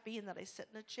comfortable and happy and that I sit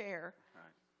in a chair, right,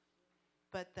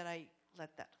 but that I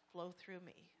let that flow through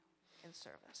me in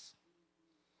service.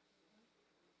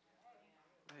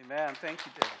 Amen. Thank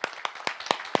you, Dave.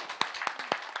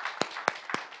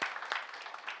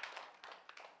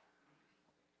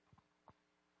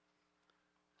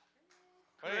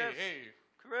 Hey.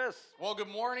 Chris. Well, good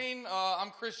morning.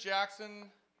 I'm Chris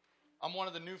Jackson. I'm one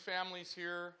of the new families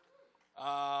here.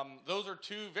 Those are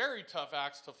two very tough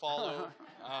acts to follow.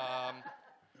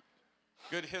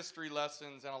 Good history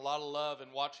lessons and a lot of love,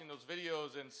 and watching those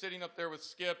videos and sitting up there with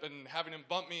Skip and having him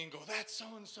bump me and go, that's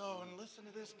so-and-so, and listen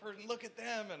to this person, look at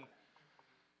them. And,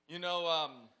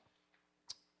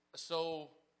 so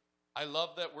I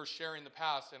love that we're sharing the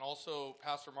past, and also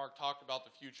Pastor Mark talked about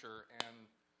the future. And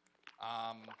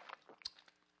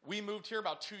we moved here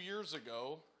about 2 years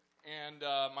ago, and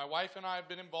my wife and I have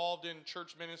been involved in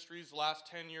church ministries the last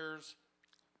 10 years.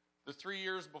 The 3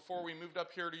 years before we moved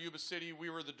up here to Yuba City, we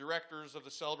were the directors of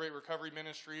the Celebrate Recovery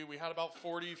Ministry. We had about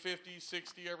 40, 50,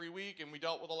 60 every week, and we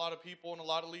dealt with a lot of people and a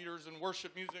lot of leaders and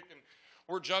worship music, and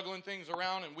we're juggling things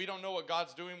around, and we don't know what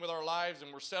God's doing with our lives,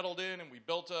 and we're settled in, and we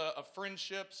built a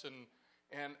friendships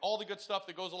and all the good stuff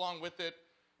that goes along with it,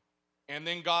 and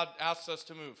then God asks us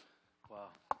to move. Wow.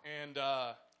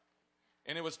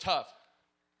 And it was tough.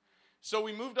 So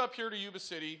we moved up here to Yuba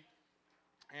City,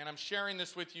 and I'm sharing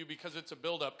this with you because it's a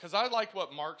build-up. Because I liked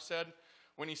what Mark said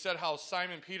when he said how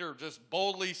Simon Peter just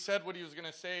boldly said what he was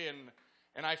going to say,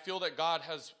 and I feel that God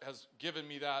has given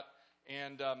me that.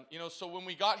 And, so when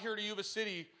we got here to Yuba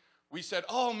City, we said,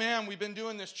 oh, man, we've been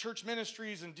doing this church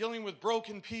ministries and dealing with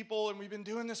broken people, and we've been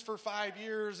doing this for 5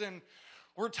 years, and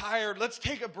we're tired. Let's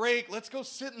take a break. Let's go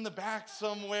sit in the back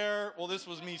somewhere. Well, this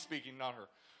was me speaking, not her.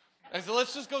 I said,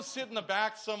 let's just go sit in the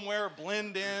back somewhere,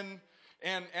 blend in.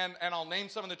 And I'll name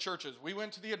some of the churches. We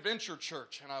went to the Adventure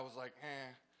Church, and I was like,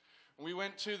 We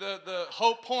went to the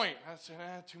Hope Point. I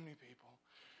said, too many people.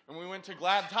 And we went to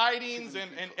Glad Tidings, and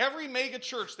every mega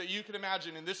church that you can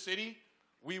imagine in this city,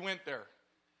 we went there.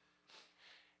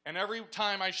 And every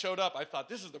time I showed up, I thought,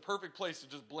 this is the perfect place to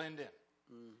just blend in.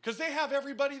 Because they have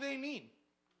everybody they need.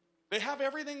 They have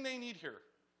everything they need here.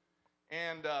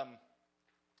 And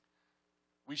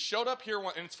we showed up here,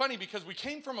 and it's funny because we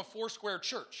came from a Foursquare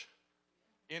church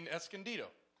in Escondido.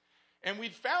 And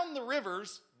we'd found the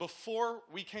rivers before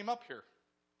we came up here.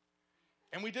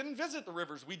 And we didn't visit the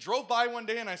rivers. We drove by one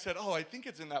day, and I said, I think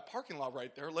it's in that parking lot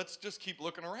right there. Let's just keep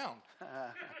looking around.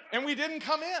 And we didn't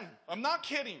come in. I'm not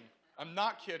kidding.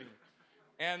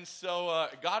 And so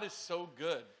God is so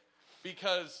good,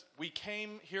 because we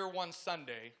came here one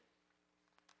Sunday,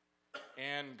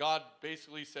 and God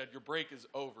basically said, your break is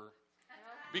over.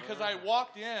 Because I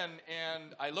walked in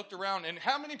and I looked around, and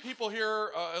how many people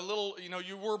here,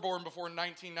 you were born before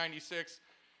 1996,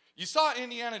 you saw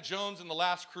Indiana Jones in The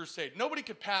Last Crusade. Nobody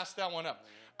could pass that one up.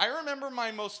 I remember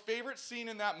my most favorite scene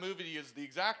in that movie is the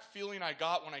exact feeling I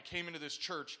got when I came into this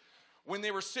church. When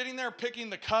they were sitting there picking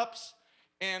the cups,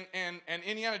 and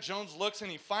Indiana Jones looks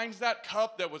and he finds that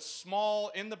cup that was small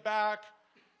in the back,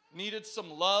 needed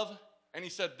some love, and he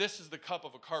said, this is the cup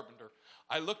of a carpenter.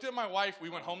 I looked at my wife, we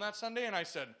went home that Sunday, and I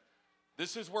said,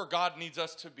 this is where God needs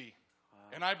us to be. Wow.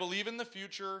 And I believe in the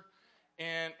future,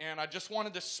 and I just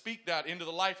wanted to speak that into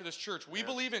the life of this church. We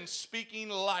believe in speaking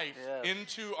life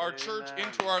into our church,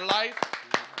 into our life.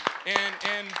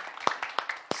 And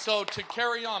so to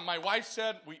carry on, my wife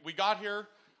said, we got here,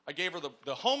 I gave her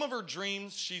the home of her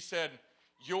dreams. She said,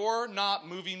 you're not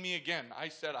moving me again. I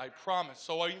said, I promise.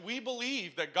 So we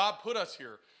believe that God put us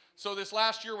here. So this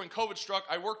last year when COVID struck,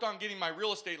 I worked on getting my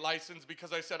real estate license,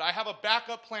 because I said, I have a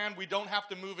backup plan. We don't have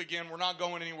to move again. We're not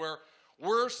going anywhere.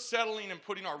 We're settling and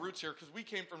putting our roots here, because we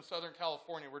came from Southern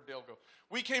California. Where'd Dale go?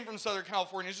 We came from Southern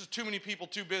California. It's just too many people,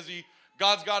 too busy.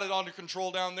 God's got it under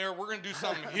control down there. We're going to do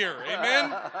something here.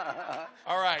 Amen?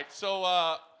 All right. So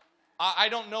I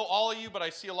don't know all of you, but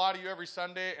I see a lot of you every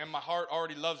Sunday, and my heart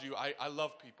already loves you. I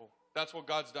love people. That's what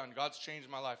God's done. God's changed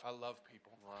my life. I love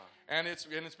people. Wow. And it's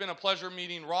been a pleasure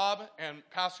meeting Rob and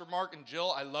Pastor Mark and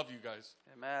Jill. I love you guys.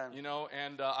 Amen.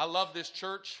 And I love this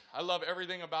church. I love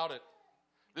everything about it.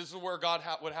 This is where God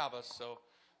would have us. So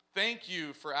thank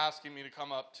you for asking me to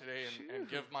come up today and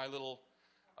give my little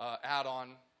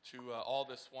add-on to all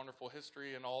this wonderful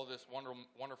history and all this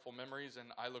wonderful memories,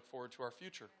 and I look forward to our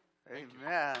future. Thank you.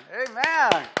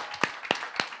 Amen.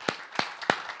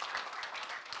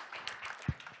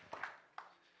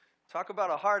 Talk about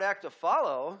a hard act to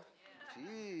follow.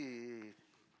 Gee.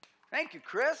 Thank you,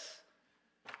 Chris.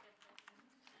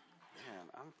 Man,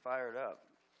 I'm fired up.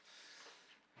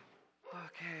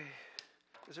 Okay.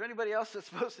 Is there anybody else that's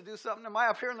supposed to do something? Am I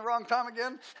up here in the wrong time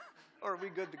again? Or are we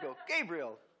good to go?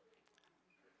 Gabriel.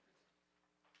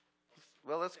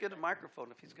 Well, let's get a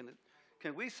microphone if he's going to.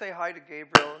 Can we say hi to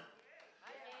Gabriel?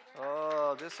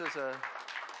 Oh, this is a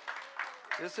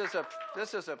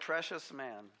precious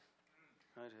man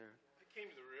right here. I came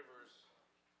to the Rivers.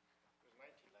 It was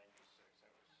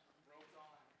 1996.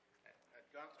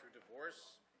 I'd gone through divorce.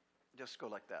 Just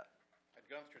go like that. I'd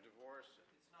gone through divorce.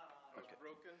 I was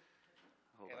broken.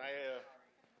 Hold And on.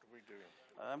 what are we doing?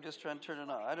 I'm just trying to turn it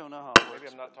on. I don't know how it works.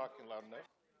 Maybe I'm not talking loud enough.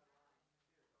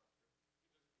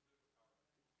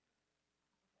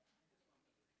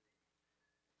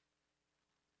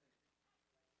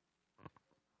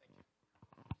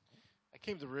 I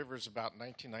came to the Rivers about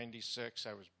 1996.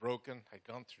 I was broken. I'd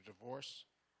gone through divorce.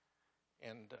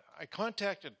 And I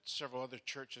contacted several other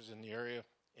churches in the area,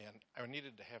 and I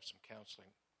needed to have some counseling.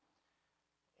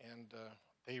 And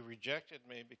they rejected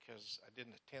me because I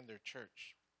didn't attend their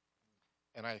church.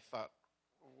 And I thought,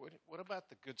 what about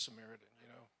the Good Samaritan, you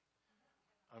know?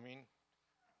 I mean,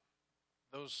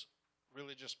 those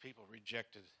religious people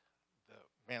rejected the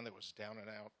man that was down and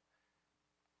out.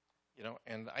 You know,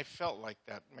 and I felt like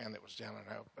that man that was down and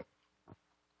out. But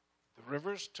the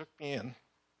Rivers took me in.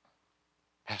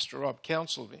 Pastor Rob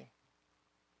counseled me.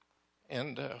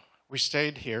 And we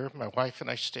stayed here. My wife and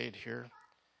I stayed here.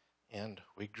 And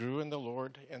we grew in the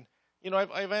Lord. And, you know,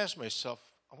 I've asked myself,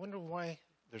 I wonder why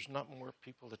there's not more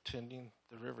people attending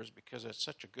the Rivers, because it's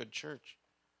such a good church.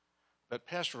 But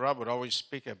Pastor Rob would always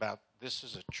speak about this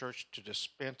is a church to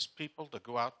dispense people to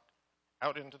go out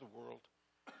into the world.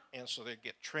 And so they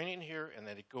get training here, and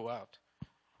then they go out.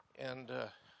 And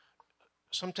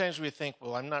sometimes we think,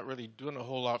 well, I'm not really doing a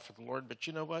whole lot for the Lord. But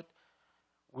you know what?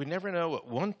 We never know what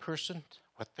one person,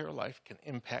 what their life can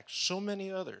impact so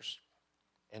many others.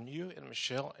 And you and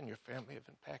Michelle and your family have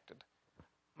impacted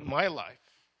my life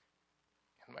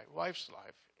and my wife's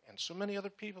life and so many other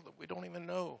people that we don't even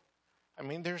know. I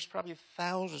mean, there's probably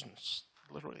thousands,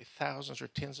 literally thousands or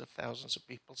tens of thousands of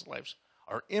people's lives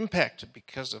are impacted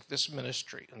because of this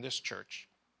ministry and this church.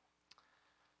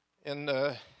 In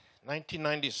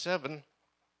 1997,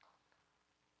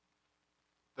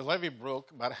 the levee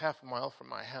broke about a half a mile from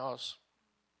my house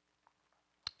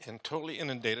and totally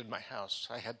inundated my house.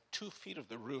 I had 2 feet of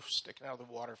the roof sticking out of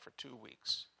the water for 2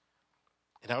 weeks.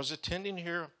 And I was attending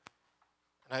here,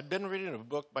 and I'd been reading a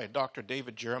book by Dr.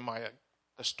 David Jeremiah,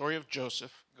 The Story of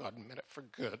Joseph, God Meant It for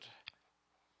Good.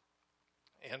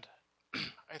 And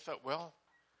I thought, well,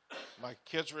 my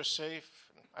kids were safe,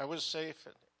 and I was safe,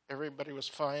 and everybody was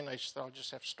fine. I just thought I'll just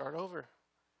have to start over.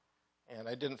 And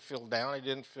I didn't feel down. I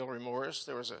didn't feel remorse.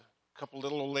 There was a couple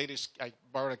little old ladies. I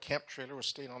borrowed a camp trailer, was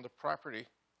staying on the property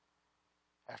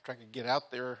after I could get out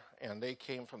there, and they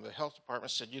came from the health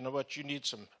department and said, you know what, you need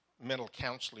some mental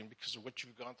counseling because of what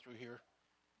you've gone through here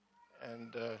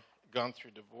and gone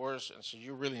through divorce, and so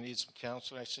you really need some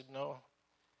counseling. I said, no.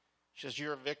 She says,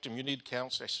 you're a victim. You need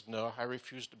counseling. I said, no, I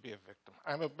refuse to be a victim.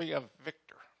 I'm a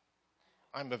victor.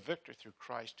 I'm a victor through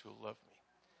Christ who loved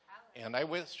me. And I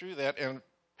went through that, and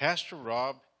Pastor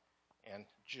Rob and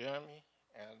Jeremy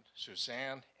and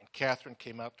Suzanne and Catherine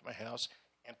came out to my house,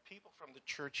 and people from the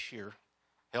church here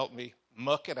helped me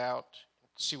muck it out,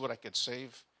 see what I could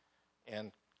save,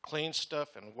 and clean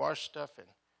stuff and wash stuff. And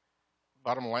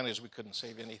bottom line is we couldn't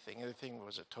save anything. Everything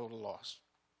was a total loss.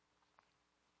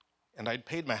 And I'd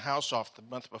paid my house off the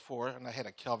month before, and I had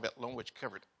a Calvet loan which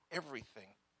covered everything.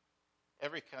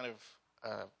 Every kind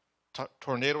of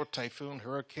tornado, typhoon,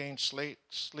 hurricane, sleet,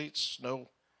 snow,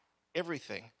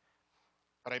 everything.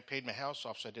 But I paid my house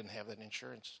off, so I didn't have that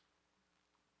insurance.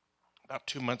 About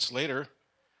 2 months later,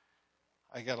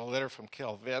 I got a letter from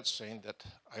Calvet saying that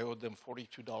I owed them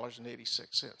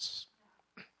 $42.86.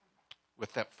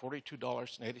 With that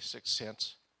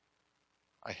 $42.86,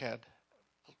 I had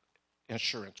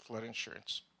insurance, flood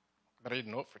insurance. But I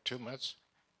didn't know it for 2 months.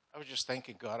 I was just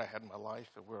thanking God I had my life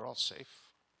and we're all safe.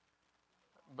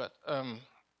 But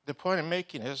the point I'm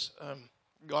making is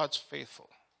God's faithful.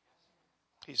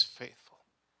 He's faithful.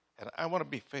 And I want to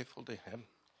be faithful to him.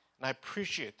 And I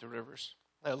appreciate the Rivers.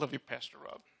 I love you, Pastor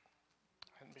Rob.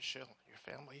 And Michelle, your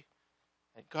family.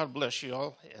 And God bless you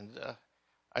all. And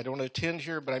I don't attend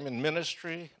here, but I'm in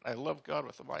ministry. I love God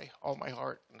with all my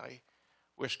heart, and I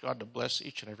wish God to bless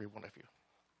each and every one of you.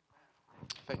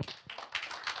 Thank you.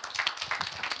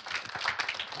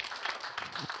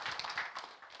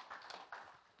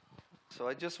 So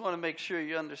I just want to make sure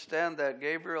you understand that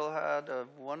Gabriel had a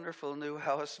wonderful new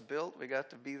house built. We got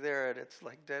to be there at its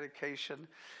dedication.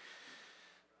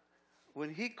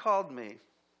 When he called me,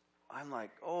 I'm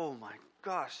like, oh my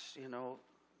gosh,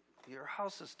 your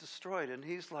house is destroyed. And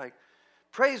he's like,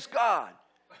 praise God.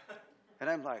 And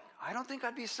I'm like, I don't think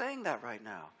I'd be saying that right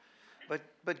now.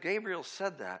 But Gabriel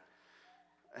said that,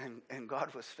 and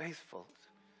God was faithful.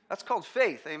 That's called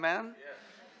faith, amen? Yes.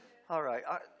 All right.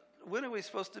 When are we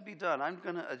supposed to be done? I'm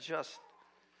going to adjust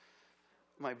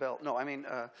my belt. No, I mean...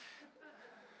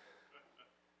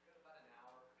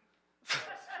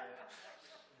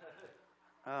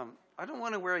 I don't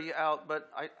want to wear you out, but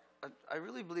I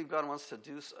really believe God wants to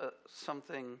do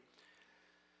something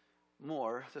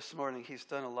more this morning. He's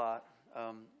done a lot.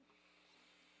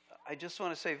 I just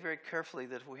want to say very carefully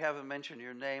that if we haven't mentioned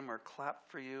your name or clapped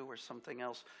for you or something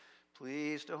else,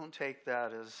 please don't take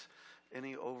that as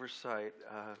any oversight.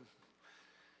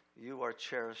 You are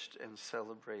cherished and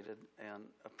celebrated and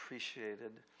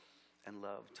appreciated and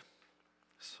loved.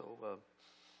 So,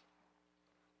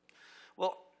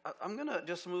 well, I'm going to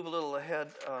just move a little ahead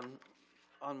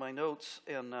on my notes,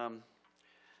 and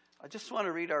I just want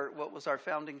to read what was our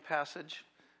founding passage.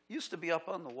 It used to be up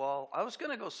on the wall. I was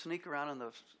going to go sneak around in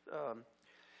the... no,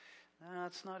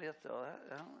 that's not it, though.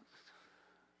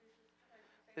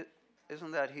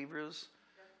 Isn't that Hebrews?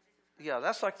 Yeah,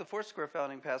 that's like the Foursquare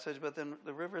founding passage, but then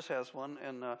the Rivers has one,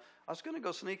 and I was going to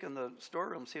go sneak in the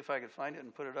storeroom, see if I could find it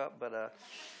and put it up, but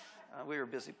we were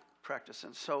busy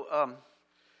practicing. So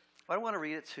I want to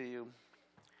read it to you,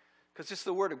 because it's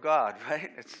the Word of God,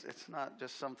 right? It's not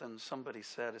just something somebody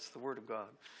said. It's the Word of God.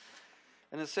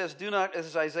 And it says, do not, this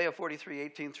is Isaiah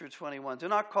 43:18 through 21, do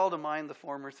not call to mind the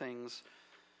former things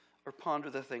or ponder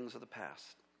the things of the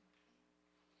past.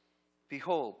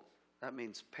 Behold, that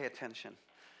means pay attention.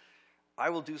 I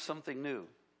will do something new.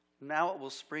 Now it will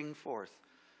spring forth.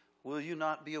 Will you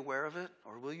not be aware of it,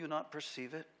 or will you not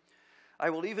perceive it? I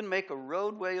will even make a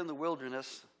roadway in the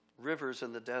wilderness, rivers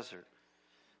in the desert.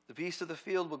 The beasts of the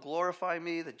field will glorify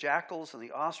me, the jackals and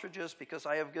the ostriches, because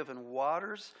I have given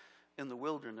waters in the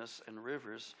wilderness and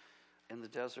rivers in the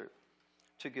desert,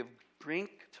 to give drink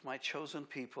to my chosen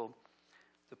people.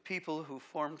 The people who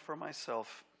formed for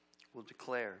myself will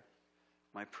declare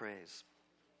my praise.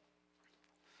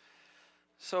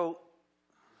 So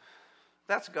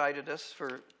that's guided us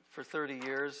for 30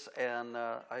 years, and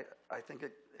I think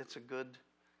it's a good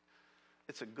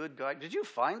guide. Did you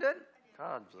find it?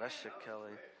 God bless you,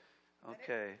 Kelly.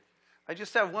 Okay. I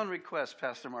just have one request,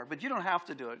 Pastor Mark, but you don't have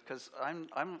to do it, because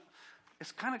I'm.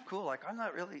 It's kind of cool. Like, I'm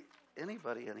not really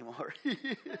anybody anymore.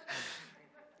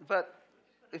 But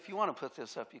if you want to put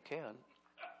this up, you can.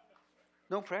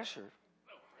 No pressure.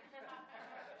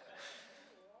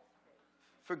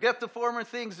 Forget the former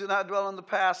things. Do not dwell on the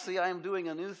past. See, I am doing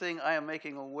a new thing. I am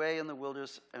making a way in the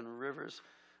wilderness and rivers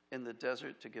in the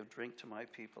desert to give drink to my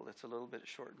people. It's a little bit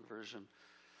shortened version.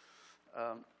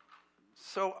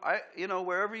 So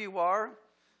wherever you are,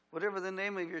 whatever the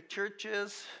name of your church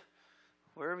is,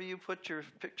 wherever you put your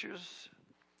pictures,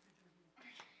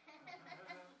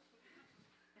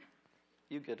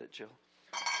 you get it, Jill.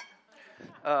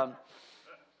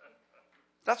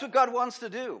 That's what God wants to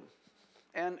do.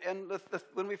 And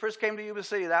when we first came to Yuba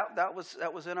City, that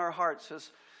was in our hearts.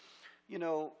 As,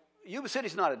 Yuba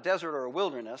City's not a desert or a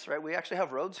wilderness, right? We actually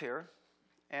have roads here,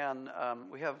 and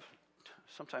we have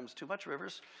sometimes too much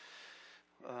rivers.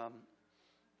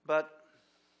 But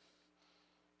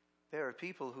there are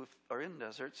people who are in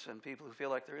deserts and people who feel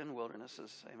like they're in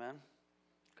wildernesses. Amen?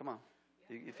 Come on.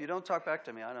 If you don't talk back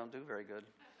to me, I don't do very good.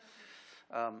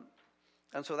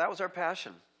 And so that was our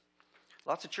passion.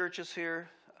 Lots of churches here.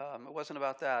 It wasn't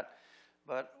about that.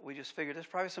 But we just figured there's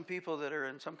probably some people that are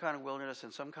in some kind of wilderness,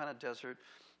 in some kind of desert.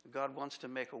 God wants to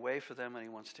make a way for them, and he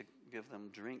wants to give them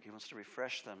drink. He wants to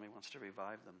refresh them. He wants to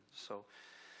revive them. So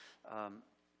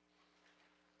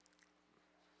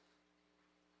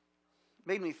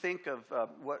made me think of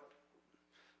what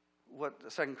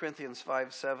 2 Corinthians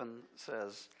 5:7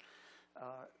 says.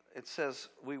 It says,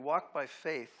 we walk by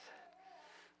faith,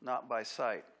 not by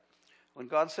sight. When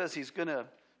God says he's going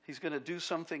to do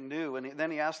something new, and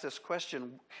then he asks this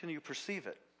question, can you perceive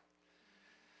it?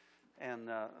 And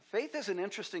faith is an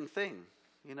interesting thing.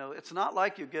 It's not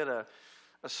like you get a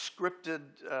scripted,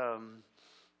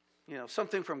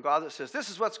 something from God that says, this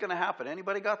is what's going to happen.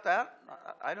 Anybody got that?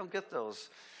 I don't get those.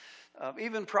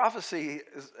 Even prophecy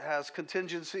has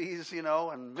contingencies,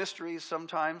 and mysteries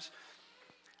sometimes.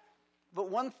 But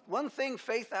one thing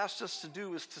faith asks us to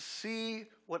do is to see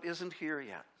what isn't here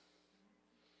yet.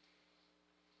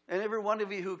 And every one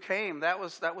of you who came, that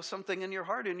was something in your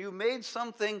heart, and you made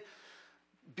something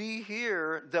be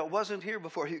here that wasn't here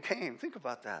before you came. Think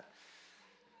about that.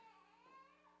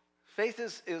 Faith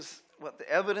is what? The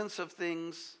evidence of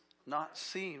things not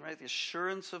seen, right? The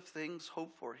assurance of things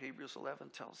hoped for, Hebrews 11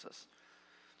 tells us.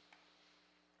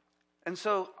 And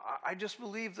so I just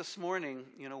believe this morning,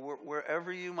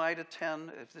 wherever you might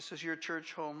attend, if this is your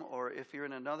church home, or if you're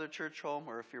in another church home,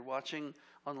 or if you're watching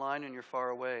online and you're far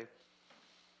away,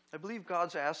 I believe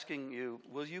God's asking you,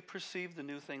 will you perceive the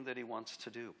new thing that he wants to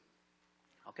do?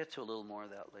 I'll get to a little more of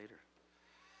that later.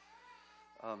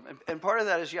 And part of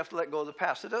that is you have to let go of the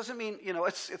past. It doesn't mean,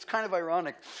 it's kind of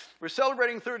ironic. We're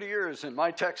celebrating 30 years, and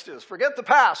my text is, forget the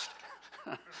past.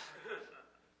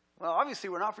 Well, obviously,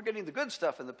 we're not forgetting the good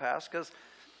stuff in the past, because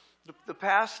the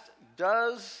past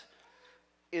does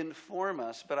inform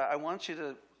us. But I want you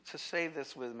to say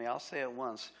this with me. I'll say it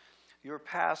once. Your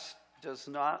past does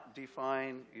not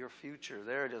define your future.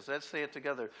 There it is. Let's say it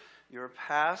together. Your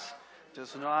past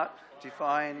does not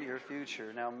define your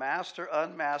future. Now, masked or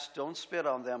unmasked, don't spit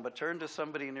on them, but turn to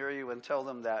somebody near you and tell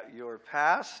them that your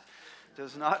past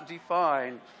does not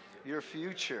define your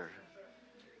future.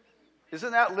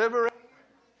 Isn't that liberating?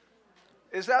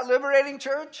 Is that liberating,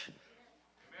 church?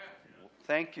 Amen.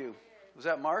 Thank you. Was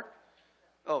that Mark?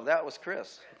 Oh, that was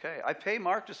Chris. Okay. I pay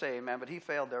Mark to say amen, but he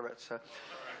failed there.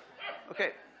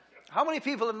 Okay. How many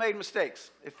people have made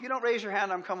mistakes? If you don't raise your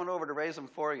hand, I'm coming over to raise them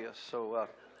for you. So,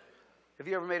 have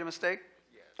you ever made a mistake?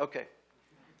 Yes. Okay.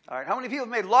 All right. How many people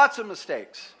have made lots of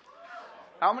mistakes?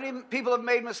 How many people have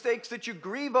made mistakes that you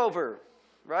grieve over?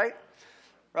 Right?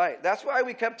 Right. That's why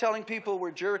we kept telling people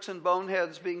we're jerks and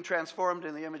boneheads being transformed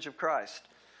in the image of Christ.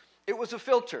 It was a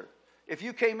filter. If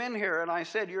you came in here and I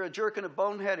said you're a jerk and a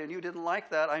bonehead and you didn't like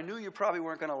that, I knew you probably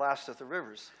weren't going to last at the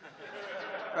Rivers.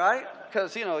 Right?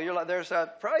 Because, you're like, there's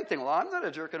that pride thing. Well, I'm not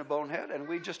a jerk and a bonehead. And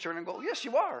we just turn and go, yes,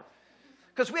 you are.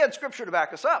 Because we had Scripture to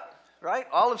back us up. Right?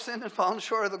 All have sinned and fallen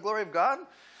short of the glory of God.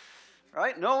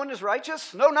 Right? No one is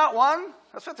righteous. No, not one.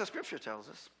 That's what the Scripture tells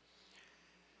us.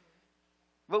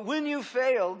 But when you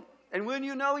fail, and when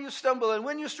you know you stumble, and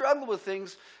when you struggle with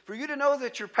things, for you to know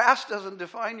that your past doesn't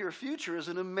define your future is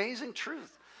an amazing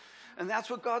truth. And that's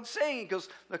what God's saying. He goes,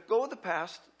 let go of the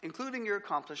past, including your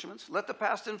accomplishments. Let the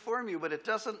past inform you, but it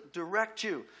doesn't direct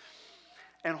you.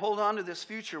 And hold on to this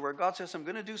future where God says, I'm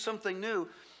going to do something new,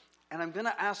 and I'm going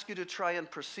to ask you to try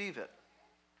and perceive it.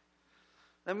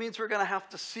 That means we're going to have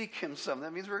to seek him some.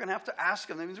 That means we're going to have to ask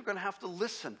him. That means we're going to have to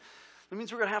listen. That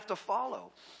means we're going to have to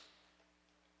follow.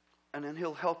 And then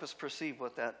he'll help us perceive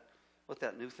what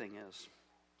that new thing is.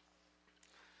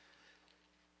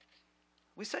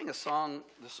 We sang a song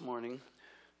this morning.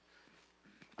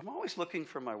 I'm always looking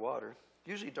for my water.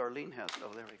 Usually Darlene has.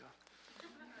 Oh, there we go.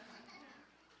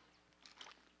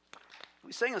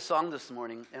 We sang a song this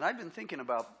morning, and I've been thinking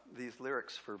about these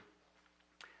lyrics for at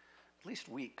least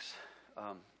weeks.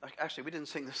 Actually, we didn't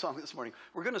sing this song this morning.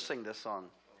 We're going to sing this song.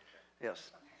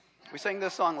 Yes. We sang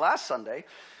this song last Sunday.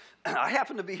 I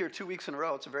happened to be here 2 weeks in a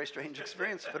row. It's a very strange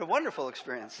experience, but a wonderful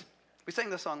experience. We sang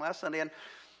this song last Sunday, and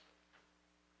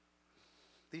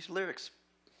these lyrics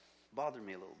bothered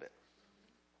me a little bit.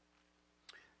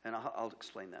 And I'll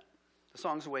explain that. The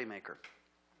song's Waymaker.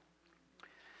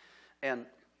 And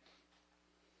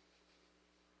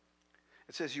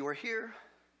it says, you are here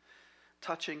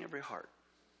touching every heart.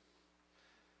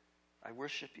 I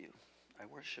worship you. I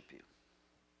worship you.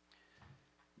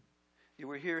 You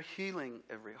are here healing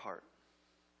every heart.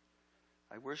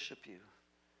 I worship you.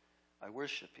 I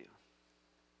worship you.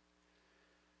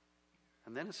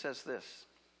 And then it says this.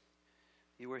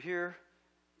 You are here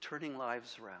turning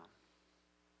lives around.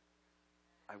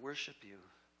 I worship you.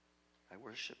 I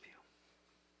worship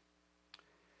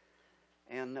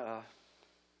you. And I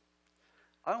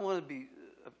don't want to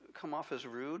come off as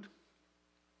rude.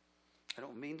 I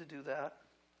don't mean to do that.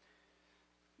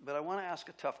 But I want to ask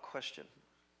a tough question.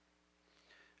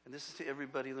 And this is to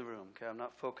everybody in the room. Okay, I'm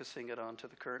not focusing it on to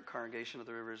the current congregation of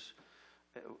the Rivers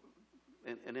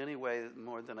in any way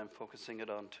more than I'm focusing it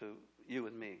on to you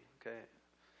and me. Okay,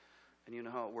 and you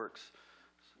know how it works.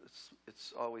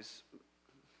 It's always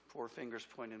 4 fingers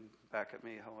pointing back at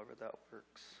me. However that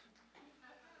works.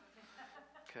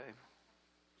 Okay,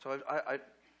 so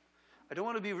I don't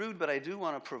want to be rude, but I do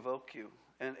want to provoke you.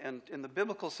 And in the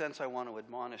biblical sense, I want to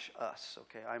admonish us.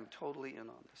 Okay, I'm totally in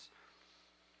on this.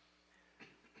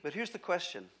 But here's the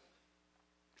question.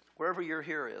 Wherever your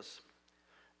here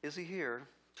is he here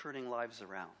turning lives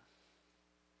around?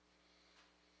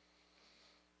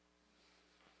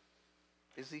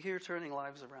 Is he here turning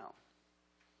lives around?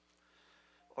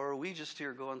 Or are we just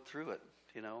here going through it?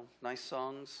 You know, nice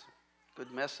songs,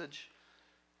 good message,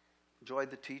 enjoyed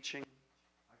the teaching,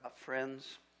 I got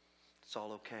friends, it's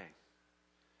all okay.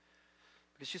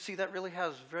 Because you see, that really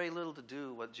has very little to do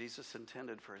with what Jesus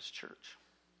intended for his church.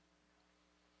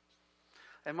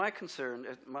 And my concern,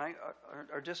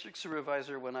 our district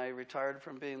supervisor, when I retired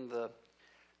from being the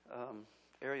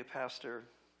area pastor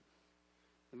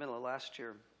in the middle of last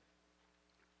year,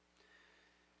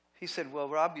 he said, well,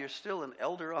 Rob, you're still an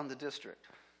elder on the district.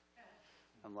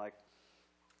 I'm like,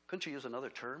 couldn't you use another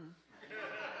term?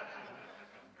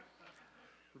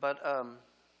 But,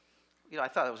 you know, I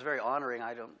thought it was very honoring.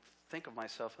 I don't think of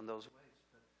myself in those ways.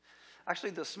 But actually,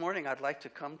 this morning, I'd like to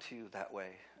come to you that way.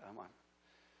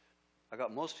 I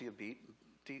got most of you beat.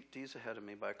 Dee's ahead of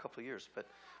me by a couple of years. But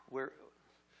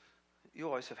you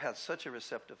always have had such a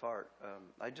receptive heart.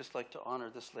 I'd just like to honor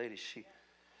this lady. She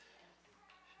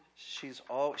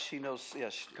knows,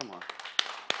 yes, come on.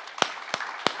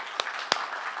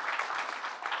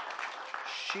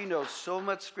 She knows so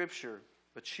much scripture,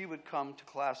 but she would come to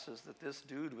classes that this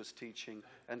dude was teaching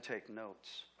and take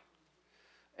notes.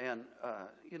 And,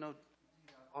 you know,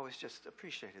 always just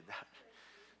appreciated that.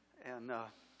 And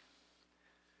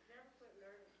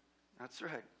that's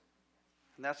right.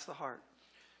 And that's the heart.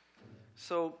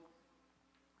 So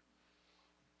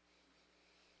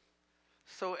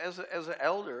as an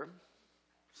elder,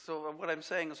 so what I'm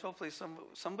saying is hopefully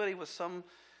somebody with some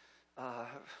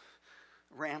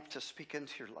ramp to speak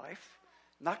into your life,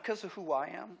 not because of who I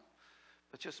am,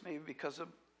 but just maybe because of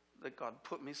that God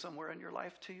put me somewhere in your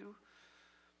life to you.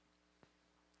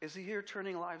 Is he here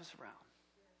turning lives around?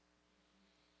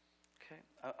 Okay,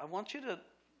 I want you to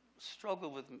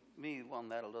struggle with me on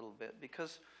that a little bit,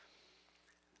 because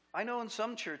I know in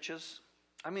some churches,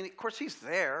 I mean, of course he's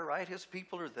there, right? His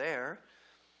people are there.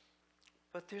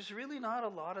 But there's really not a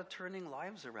lot of turning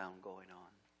lives around going on.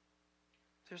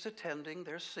 There's attending,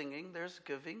 there's singing, there's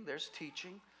giving, there's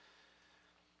teaching.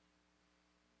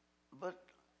 But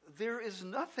there is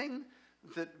nothing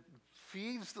that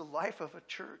feeds the life of a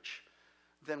church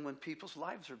than when people's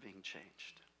lives are being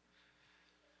changed.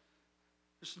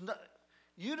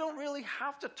 You don't really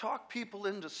have to talk people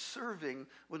into serving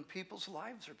when people's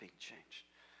lives are being changed.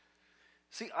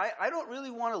 See, I don't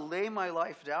really want to lay my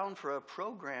life down for a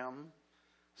program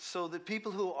so that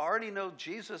people who already know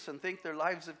Jesus and think their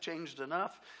lives have changed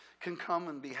enough can come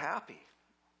and be happy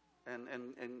and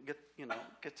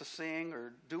get to sing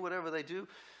or do whatever they do.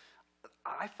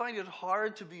 I find it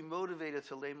hard to be motivated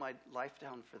to lay my life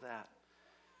down for that.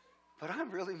 But I'm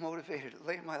really motivated to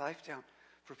lay my life down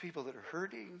for people that are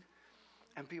hurting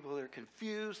and people that are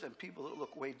confused and people that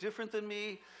look way different than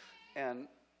me and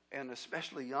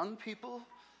especially young people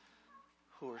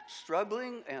who are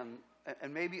struggling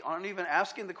and maybe aren't even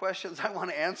asking the questions I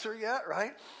want to answer yet,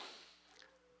 right?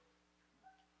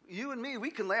 You and me,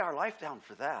 we can lay our life down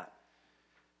for that,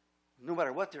 no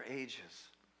matter what their age is.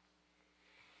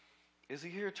 Is he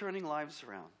here turning lives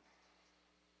around?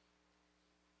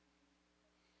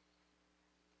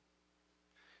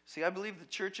 See, I believe the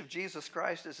Church of Jesus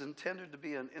Christ is intended to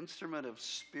be an instrument of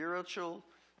spiritual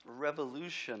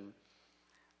revolution,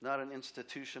 not an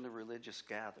institution of religious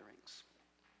gatherings.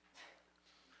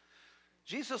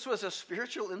 Jesus was a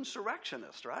spiritual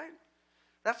insurrectionist, right?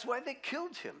 That's why they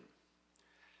killed him.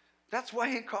 That's why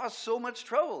he caused so much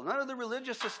trouble. None of the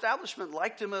religious establishment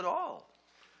liked him at all.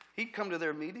 He'd come to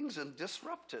their meetings and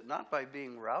disrupt it, not by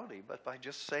being rowdy, but by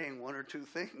just saying one or two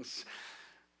things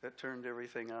that turned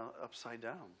everything upside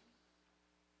down.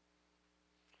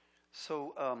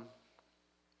 So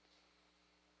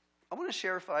I want to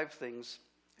share 5 things.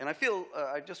 And I feel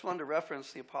I just wanted to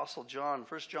reference the Apostle John,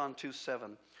 1 John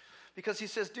 2:7. Because he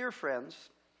says, dear friends,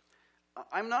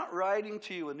 I'm not writing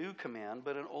to you a new command,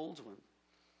 but an old one,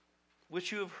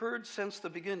 which you have heard since the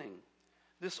beginning.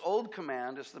 This old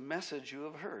command is the message you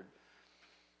have heard.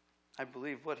 I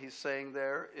believe what he's saying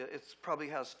there, it probably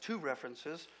has 2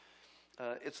 references.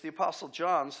 It's the Apostle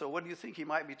John, so what do you think he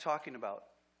might be talking about?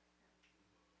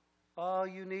 All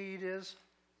you need is?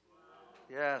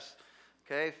 Yes.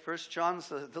 Okay, 1 John's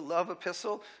the love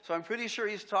epistle. So I'm pretty sure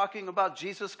he's talking about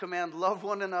Jesus' command, love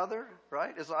one another,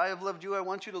 right? As I have loved you, I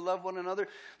want you to love one another.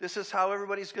 This is how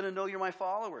everybody's going to know you're my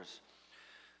followers.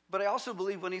 But I also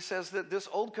believe when he says that this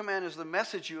old command is the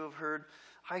message you have heard,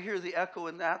 I hear the echo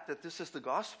in that this is the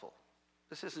gospel.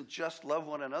 This isn't just love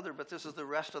one another, but this is the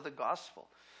rest of the gospel.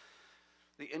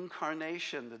 The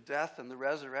incarnation, the death, and the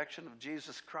resurrection of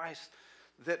Jesus Christ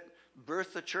that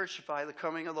birthed the church by the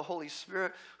coming of the Holy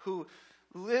Spirit, who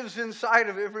lives inside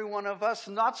of every one of us,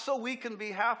 not so we can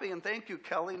be happy, and thank you,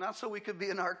 Kelly, not so we could be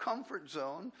in our comfort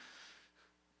zone,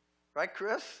 Right,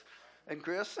 Chris? And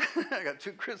Chris? I got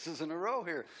 2 Chris's in a row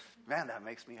here. Man, that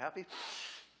makes me happy.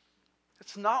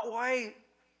 It's not why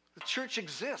the church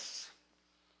exists.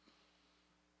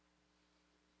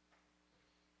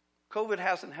 COVID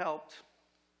hasn't helped.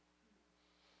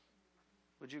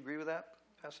 Would you agree with that,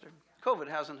 Pastor? COVID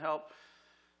hasn't helped.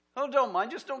 Oh, don't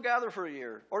mind. Just don't gather for a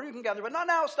year. Or you can gather, but not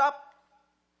now. Stop.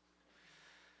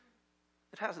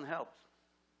 It hasn't helped.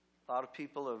 A lot of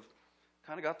people have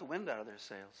kind of got the wind out of their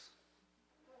sails.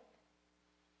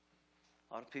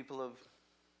 A lot of people have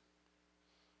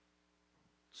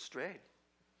strayed.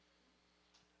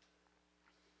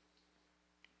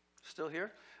 Still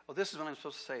here? Oh, this is when I'm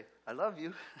supposed to say, I love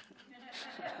you.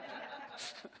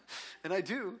 And I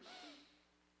do. And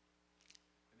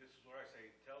this is where I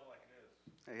say, tell it like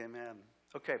it is. Amen.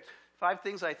 Okay, 5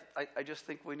 things I just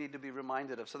think we need to be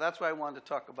reminded of. So that's why I wanted to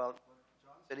talk about what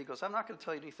John said. He goes, I'm not going to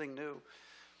tell you anything new.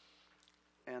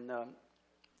 And, I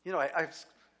was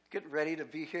getting ready to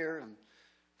be here, and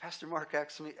Pastor Mark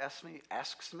asked me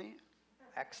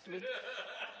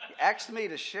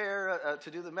to share,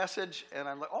 to do the message, and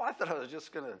I'm like, oh, I thought I was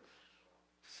just going to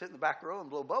sit in the back row and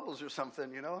blow bubbles or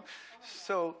something,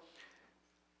 So,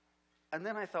 and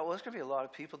then I thought, well, there's going to be a lot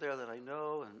of people there that I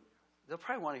know, and they'll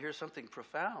probably want to hear something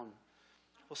profound.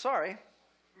 Well, sorry.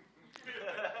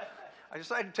 I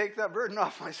decided to take that burden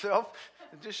off myself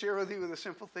and just share with you the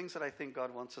simple things that I think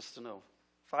God wants us to know.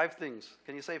 5 things.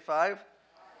 Can you say 5?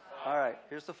 All right,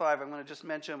 here's the 5. I'm going to just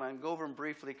mention them. I'm going to go over them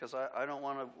briefly because I don't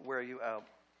want to wear you out.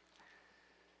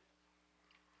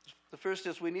 The first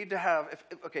is we need to have,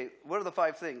 what are the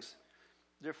 5 things?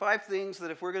 There are 5 things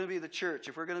that if we're going to be the church,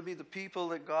 if we're going to be the people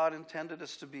that God intended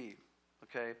us to be,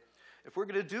 okay? If we're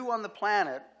going to do on the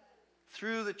planet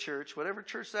through the church, whatever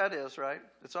church that is, right?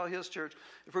 It's all His church.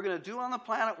 If we're going to do on the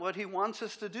planet what He wants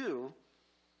us to do,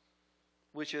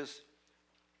 which is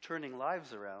turning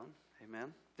lives around,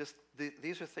 amen?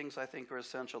 These are things I think are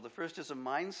essential. The first is a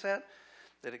mindset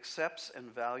that accepts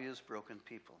and values broken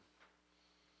people.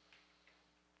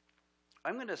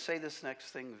 I'm going to say this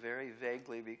next thing very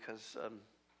vaguely because the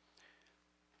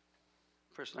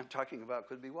person I'm talking about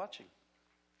could be watching.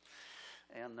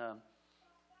 And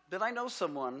then I know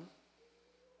someone,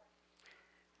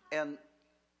 and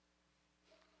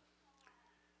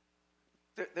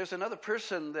there's another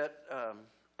person that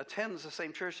attends the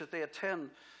same church that they attend,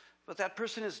 but that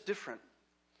person is different.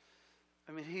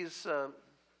 I mean, he's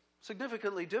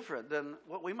significantly different than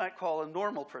what we might call a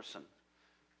normal person.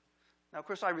 Now, of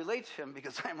course, I relate to him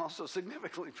because I'm also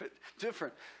significantly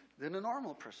different than a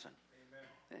normal person. Amen.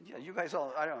 And yeah, you guys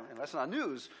all, I don't know, that's not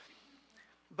news.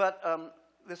 But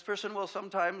this person will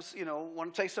sometimes,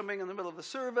 want to say something in the middle of the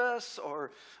service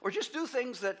or just do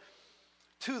things that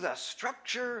to the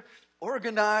structure,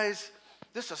 organize,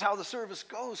 this is how the service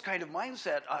goes kind of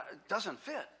mindset doesn't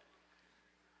fit.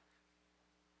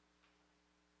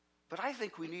 But I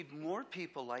think we need more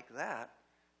people like that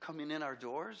coming in our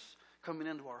doors, coming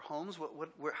into our homes,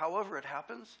 however it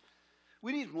happens.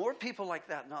 We need more people like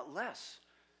that, not less.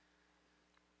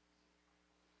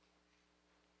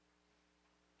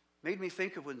 Made me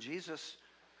think of when Jesus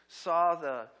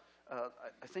saw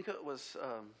I think it was,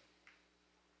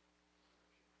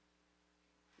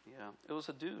 it was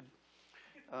a dude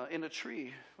in a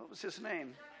tree. What was his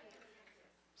name?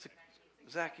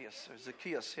 Zacchaeus, or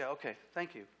Zacchaeus. Yeah, okay,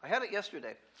 thank you. I had it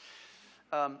yesterday.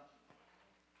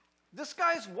 This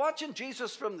guy's watching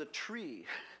Jesus from the tree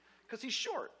because he's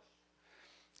short.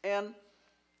 And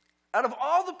out of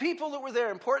all the people that were there,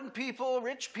 important people,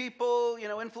 rich people,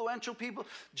 influential people,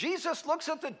 Jesus looks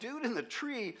at the dude in the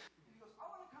tree. He goes, I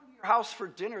want to come to your house for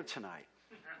dinner tonight.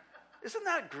 Isn't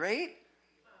that great?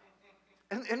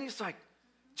 And he's like,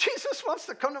 Jesus wants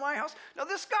to come to my house? Now,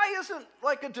 this guy isn't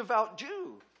like a devout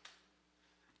Jew.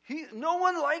 No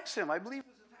one likes him. I believe he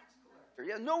was a tax collector.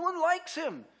 Yeah, no one likes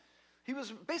him. He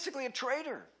was basically a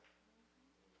traitor.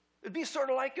 It'd be sort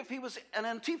of like if he was an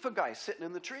Antifa guy sitting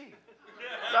in the tree.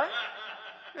 Right?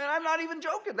 And I'm not even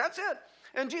joking. That's it.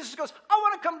 And Jesus goes, I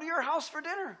want to come to your house for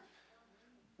dinner.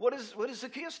 What does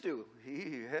Zacchaeus do?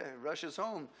 He rushes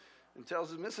home and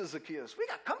tells his Mrs. Zacchaeus, we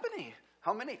got company.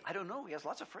 How many? I don't know. He has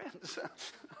lots of friends.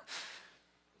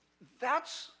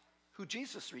 That's who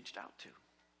Jesus reached out to.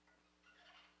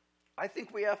 I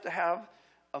think we have to have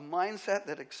a mindset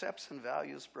that accepts and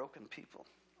values broken people.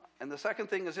 And the second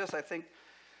thing is this, I think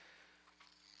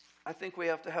we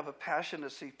have to have a passion to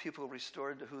see people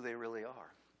restored to who they really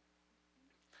are.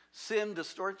 Sin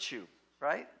distorts you,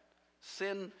 right?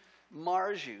 Sin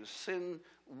mars you. Sin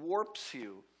warps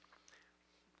you.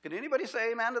 Can anybody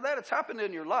say amen to that? It's happened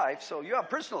in your life, so you have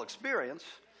personal experience.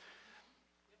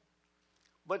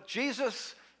 But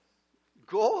Jesus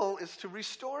goal is to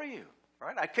restore you,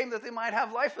 right? I came that they might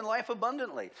have life and life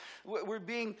abundantly. We're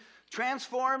being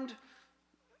transformed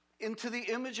into the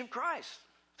image of Christ.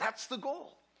 That's the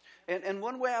goal. And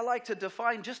one way I like to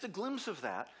define just a glimpse of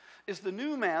that is the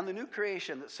new man, the new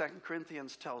creation that 2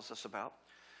 Corinthians tells us about.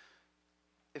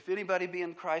 If anybody be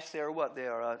in Christ, they are what? They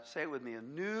are, say it with me, a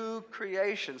new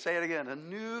creation. Say it again, a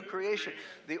new creation.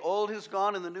 The old is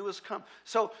gone and the new has come.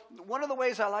 So one of the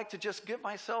ways I like to just give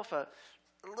myself a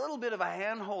little bit of a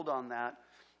handhold on that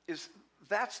is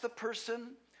that's the person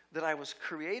that I was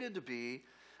created to be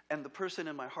and the person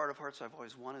in my heart of hearts I've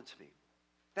always wanted to be.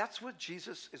 That's what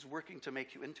Jesus is working to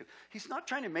make you into. He's not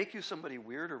trying to make you somebody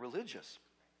weird or religious.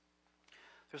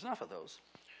 There's enough of those.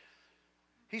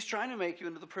 He's trying to make you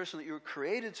into the person that you were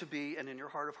created to be and in your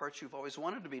heart of hearts you've always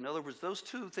wanted to be. In other words, those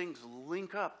two things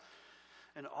link up.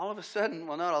 And all of a sudden,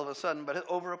 well, not all of a sudden, but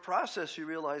over a process you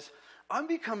realize, I'm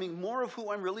becoming more of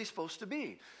who I'm really supposed to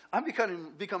be. I'm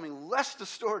becoming less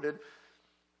distorted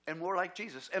and more like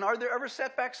Jesus. And are there ever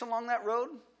setbacks along that road?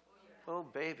 Oh,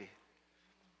 baby.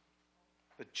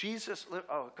 But Jesus,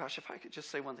 oh gosh, if I could just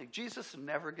say one thing. Jesus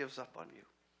never gives up on you.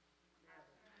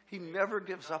 He never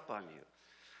gives up on you.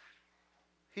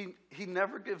 He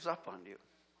never gives up on you.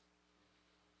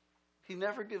 He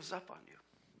never gives up on you.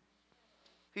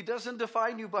 He doesn't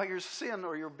define you by your sin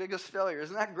or your biggest failure.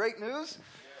 Isn't that great news?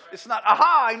 It's not,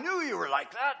 aha, I knew you were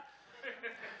like that.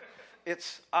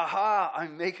 It's, aha,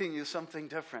 I'm making you something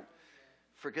different.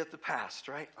 Forget the past,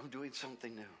 right? I'm doing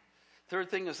something new. Third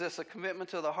thing is this, a commitment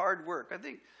to the hard work. I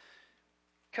think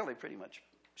Kelly pretty much,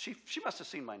 she must have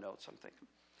seen my notes, I'm thinking.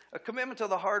 A commitment to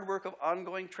the hard work of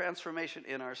ongoing transformation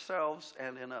in ourselves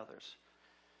and in others.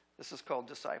 This is called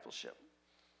discipleship.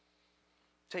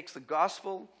 It takes the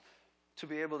gospel to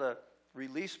be able to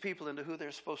release people into who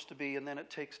they're supposed to be, and then it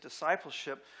takes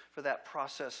discipleship for that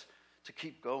process to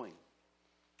keep going.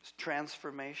 It's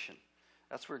transformation.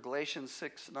 That's where Galatians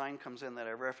 6:9 comes in that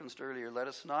I referenced earlier. Let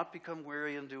us not become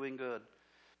weary in doing good.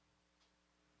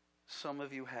 Some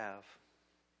of you have.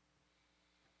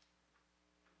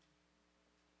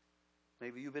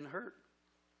 Maybe you've been hurt.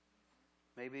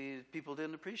 Maybe people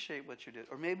didn't appreciate what you did.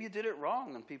 Or maybe you did it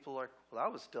wrong and people are, well,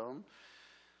 that was dumb.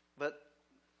 But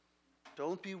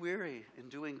don't be weary in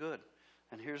doing good.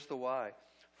 And here's the why.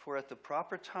 For at the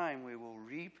proper time we will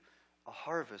reap a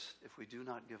harvest if we do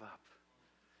not give up.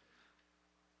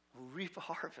 We'll reap a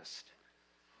harvest.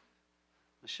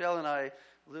 Michelle and I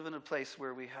live in a place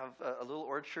where we have a little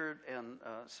orchard and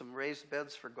some raised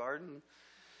beds for garden.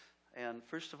 And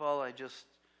first of all,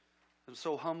 I'm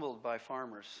so humbled by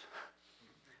farmers.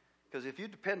 Because if you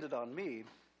depended on me,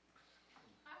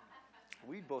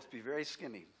 we'd both be very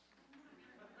skinny.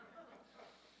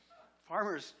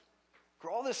 Farmers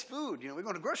grow all this food. You know, we go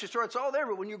to the grocery store, it's all there.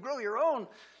 But when you grow your own,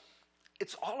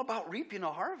 it's all about reaping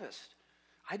a harvest.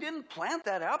 I didn't plant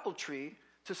that apple tree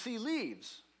to see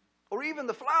leaves or even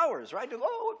the flowers, right?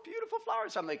 Oh, what beautiful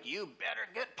flowers. I'm like, you better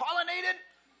get pollinated,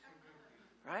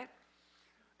 right?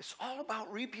 It's all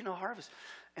about reaping a harvest.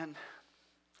 And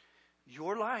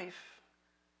your life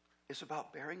is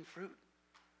about bearing fruit.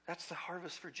 That's the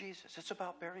harvest for Jesus. It's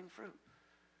about bearing fruit.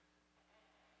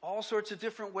 All sorts of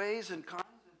different ways and kinds.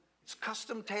 It's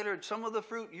custom tailored. Some of the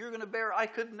fruit you're going to bear, I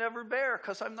could never bear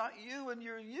because I'm not you and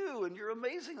you're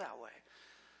amazing that way.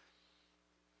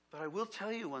 But I will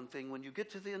tell you one thing. When you get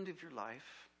to the end of your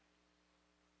life,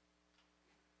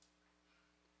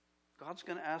 God's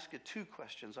going to ask you two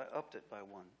questions. I upped it by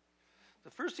one. The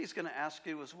first he's going to ask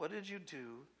you is, what did you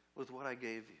do with what I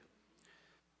gave you?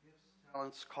 Gifts,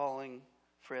 talents, calling,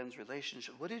 friends,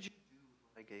 relationships. What did you do with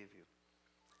what I gave you?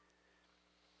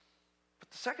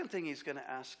 But the second thing he's going to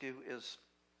ask you is,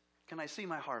 can I see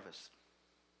my harvest?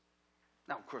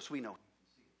 Now, of course, we know.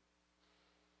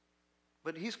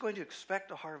 But he's going to expect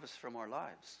a harvest from our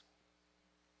lives.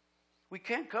 We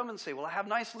can't come and say, well, I have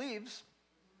nice leaves.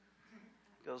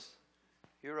 He goes,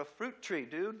 you're a fruit tree,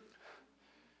 dude.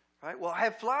 Right? Well, I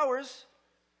have flowers.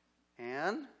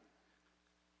 And,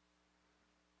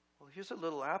 well, here's a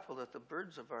little apple that the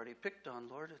birds have already picked on,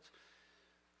 Lord.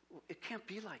 It can't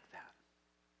be like that.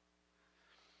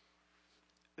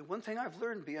 And one thing I've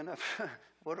learned being I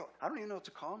don't even know what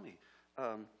to call me.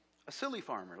 A silly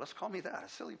farmer. Let's call me that, a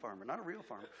silly farmer, not a real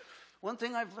farmer. One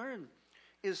thing I've learned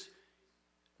is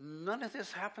none of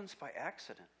this happens by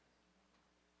accident.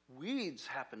 Weeds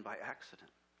happen by accident.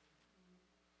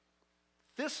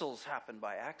 Thistles happen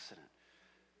by accident.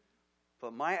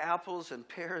 But my apples and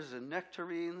pears and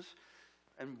nectarines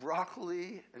and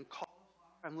broccoli and cauliflower,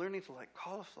 I'm learning to like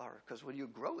cauliflower because when you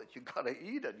grow it, you got to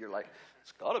eat it. You're like,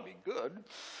 it's got to be good.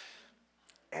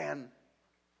 And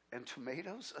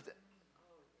tomatoes,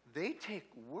 they take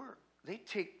work. They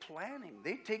take planning.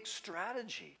 They take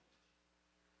strategy.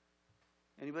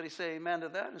 Anybody say amen to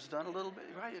that? It's done a little bit,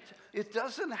 right? It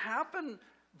doesn't happen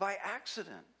by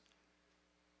accident.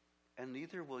 And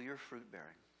neither will your fruit bearing.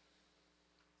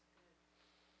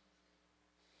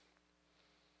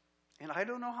 And I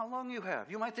don't know how long you have.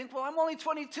 You might think, well, I'm only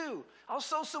 22. I'll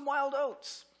sow some wild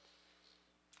oats.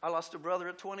 I lost a brother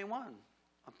at 21.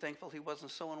 I'm thankful he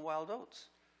wasn't sowing wild oats.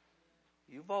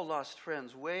 You've all lost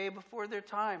friends way before their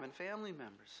time and family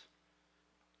members.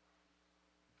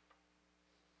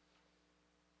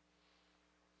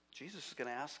 Jesus is going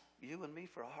to ask you and me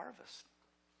for a harvest.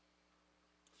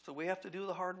 So we have to do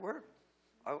the hard work.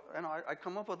 I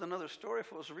come up with another story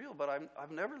if it was real, but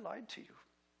I've never lied to you.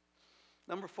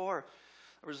 Number 4,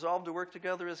 I resolved to work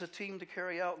together as a team to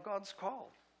carry out God's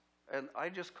call. And I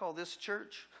just call this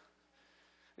church.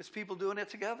 It's people doing it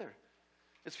together.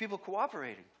 It's people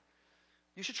cooperating.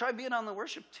 You should try being on the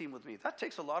worship team with me. That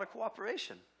takes a lot of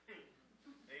cooperation.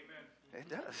 Amen. It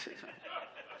does.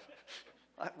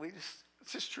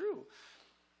 It's just true.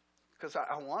 Because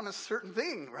I want a certain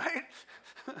thing, right?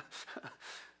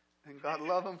 And God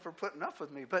love them for putting up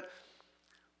with me. But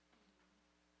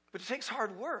it takes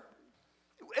hard work.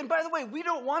 And by the way, we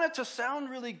don't want it to sound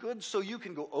really good so you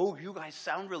can go, oh, you guys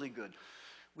sound really good.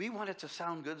 We want it to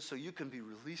sound good so you can be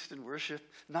released in worship,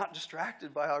 not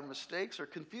distracted by our mistakes or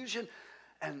confusion,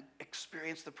 and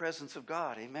experience the presence of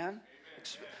God. Amen?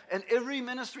 And every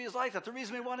ministry is like that. The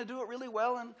reason we want to do it really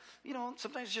well, and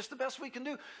sometimes it's just the best we can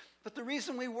do. But the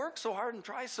reason we work so hard and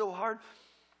try so hard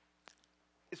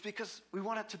is because we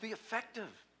want it to be effective.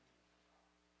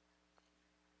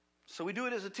 So we do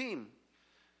it as a team.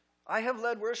 I have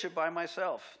led worship by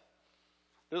myself.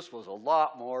 This was a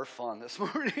lot more fun this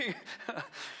morning.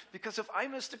 Because if I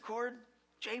missed a chord,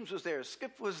 James was there,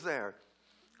 Skip was there,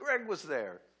 Greg was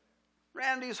there,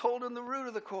 Randy's holding the root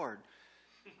of the chord.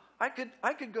 I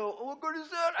could go, oh, what good is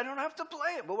that? I don't have to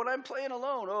play it. But when I'm playing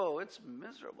alone, oh, it's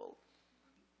miserable.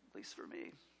 At least for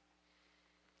me.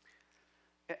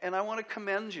 And I want to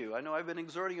commend you. I know I've been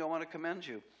exhorting you. I want to commend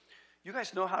you. You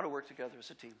guys know how to work together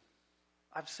as a team.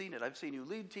 I've seen it. I've seen you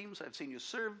lead teams. I've seen you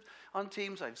serve on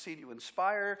teams. I've seen you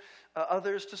inspire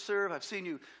others to serve. I've seen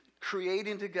you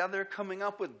creating together, coming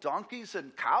up with donkeys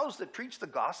and cows that preach the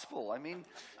gospel. I mean,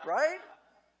 right?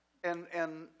 And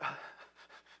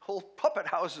whole puppet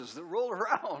houses that roll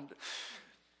around.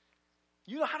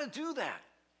 You know how to do that.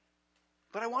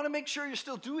 But I want to make sure you're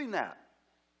still doing that.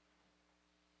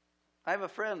 I have a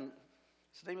friend.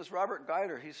 His name is Robert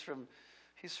Guider. He's from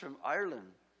Ireland.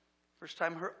 First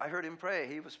time I heard him pray,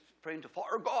 he was praying to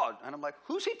Father God. And I'm like,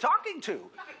 who's he talking to?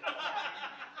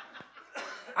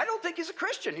 I don't think he's a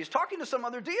Christian. He's talking to some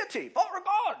other deity, Father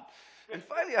God. And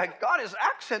finally, I got his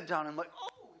accent down. I'm like,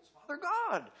 oh, it's Father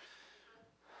God.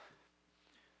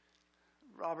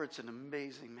 Robert's an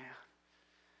amazing man.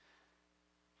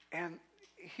 And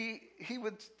he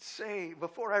would say,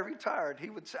 before I retired, he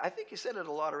would say, I think he said it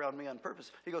a lot around me on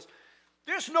purpose. He goes,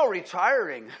 there's no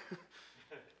retiring.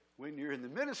 When you're in the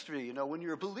ministry, when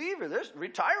you're a believer,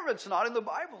 retirement's not in the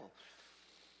Bible.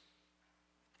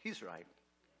 He's right.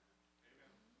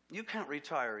 You can't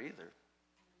retire either.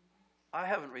 I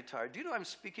haven't retired. Do you know I'm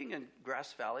speaking in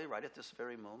Grass Valley right at this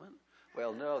very moment?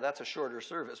 Well, no, that's a shorter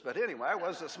service. But anyway, I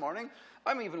was this morning.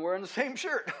 I'm even wearing the same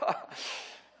shirt.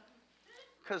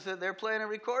 Because they're playing a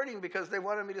recording because they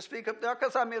wanted me to speak up there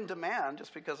because I'm in demand,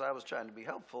 just because I was trying to be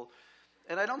helpful.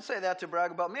 And I don't say that to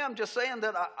brag about me. I'm just saying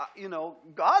that,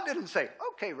 God didn't say,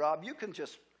 okay, Rob, you can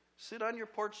just sit on your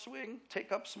porch swing,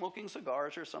 take up smoking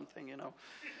cigars or something,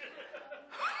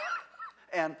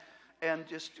 and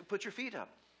just put your feet up.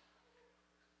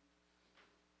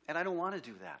 And I don't want to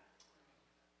do that.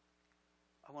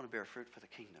 I want to bear fruit for the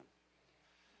kingdom.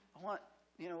 I want,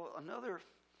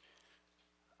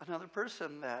 another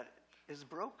person that is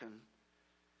broken,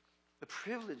 the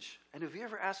privilege. And have you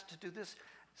ever asked to do this?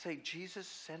 Say, Jesus,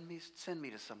 send me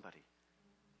to somebody.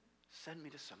 Send me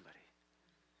to somebody.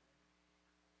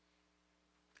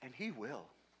 And he will.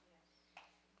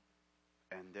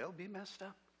 And they'll be messed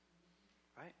up.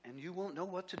 Right? And you won't know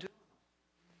what to do.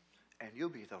 And you'll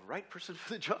be the right person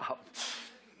for the job.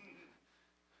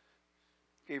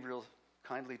 Gabriel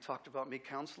kindly talked about me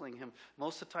counseling him.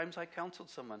 Most of the times I counseled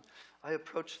someone, I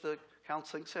approached the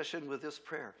counseling session with this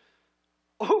prayer.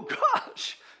 Oh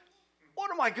gosh,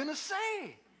 what am I going to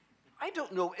say? I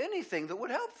don't know anything that would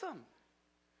help them.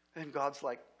 And God's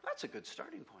like, that's a good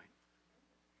starting point.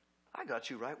 I got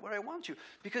you right where I want you.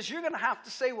 Because you're going to have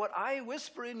to say what I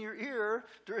whisper in your ear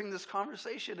during this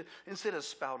conversation instead of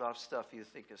spout off stuff you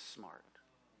think is smart.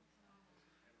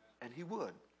 And he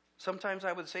would. Sometimes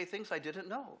I would say things I didn't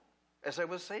know. As I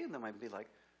was saying them, I'd be like,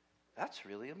 that's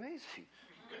really amazing.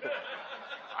 But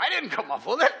I didn't come up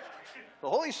with it. The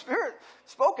Holy Spirit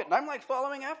spoke it, and I'm like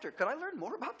following after. Could I learn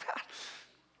more about that?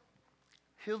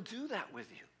 He'll do that with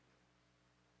you.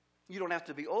 You don't have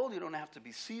to be old. You don't have to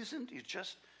be seasoned. You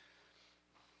just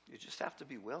have to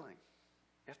be willing.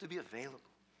 You have to be available.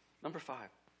 Number 5.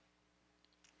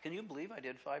 Can you believe I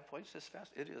did 5 points this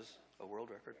fast? It is a world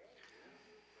record.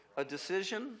 A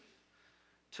decision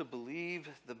to believe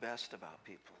the best about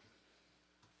people.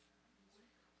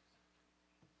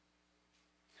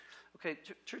 Okay,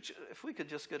 church, if we could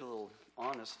just get a little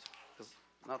honest, because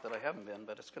not that I haven't been,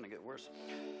 but it's going to get worse.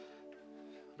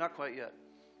 Not quite yet.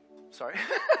 Sorry.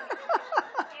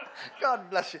 God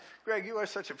bless you. Greg, you are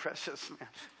such a precious man.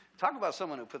 Talk about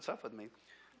someone who puts up with me.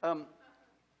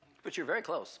 But you're very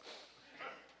close.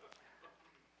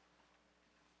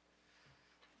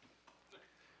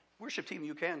 Worship team,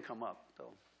 you can come up,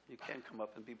 though. You can come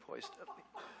up and be poised.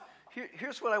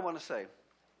 Here's what I want to say.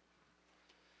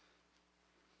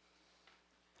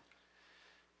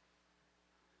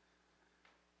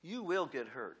 You will get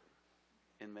hurt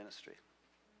in ministry.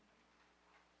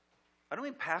 I don't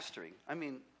mean pastoring. I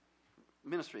mean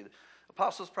ministry.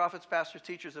 Apostles, prophets, pastors,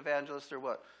 teachers, evangelists are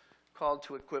what? Called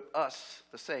to equip us,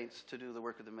 the saints, to do the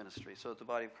work of the ministry so that the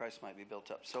body of Christ might be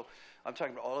built up. So I'm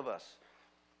talking about all of us.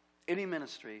 Any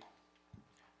ministry,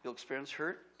 you'll experience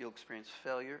hurt, you'll experience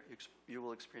failure, you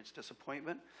will experience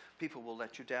disappointment. People will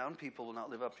let you down. People will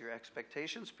not live up to your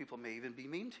expectations. People may even be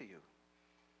mean to you.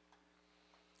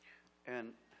 And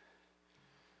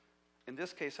in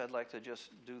this case, I'd like to just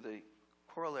do the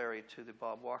corollary to the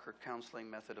Bob Walker counseling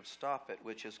method of stop it,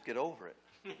 which is get over it.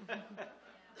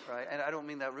 Right? And I don't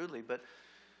mean that rudely, but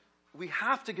we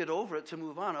have to get over it to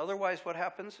move on. Otherwise, what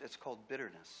happens? It's called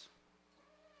bitterness.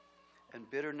 And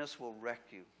bitterness will wreck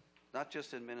you, not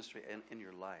just in ministry, and in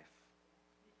your life.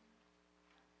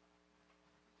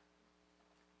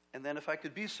 And then if I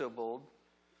could be so bold,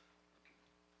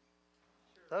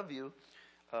 love you,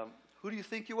 who do you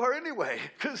think you are anyway?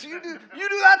 Because you do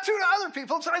that too to other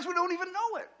people. Sometimes we don't even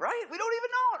know it, right? We don't even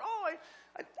know it. Oh,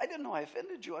 I didn't know I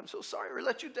offended you. I'm so sorry or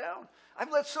let you down. I've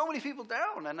let so many people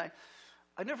down, and I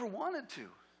never wanted to.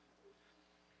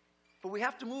 But we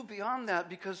have to move beyond that,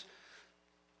 because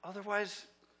otherwise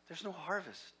there's no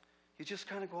harvest. You just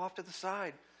kind of go off to the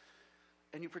side,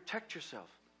 and you protect yourself.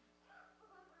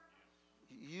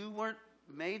 You weren't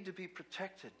made to be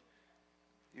protected.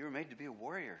 You were made to be a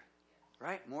warrior.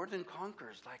 Right? More than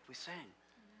conquerors, like we sang.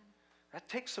 That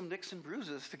takes some nicks and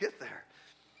bruises to get there.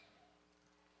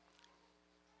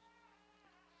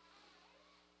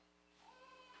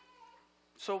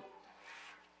 So,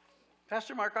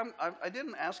 Pastor Mark, I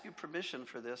didn't ask you permission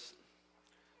for this,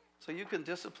 so you can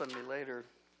discipline me later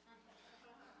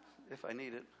if I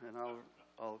need it, and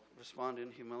I'll respond in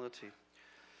humility.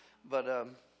 But,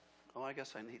 I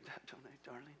guess I need that, don't I,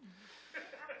 darling?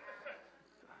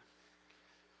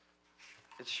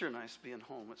 It's sure nice being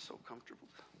home. It's so comfortable.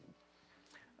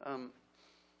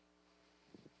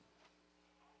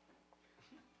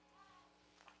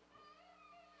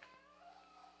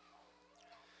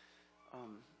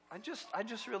 I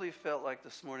just really felt like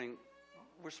this morning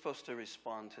we're supposed to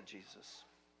respond to Jesus.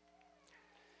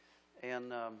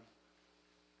 And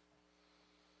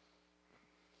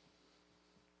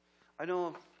I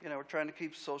know, we're trying to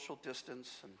keep social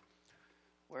distance and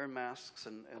wear masks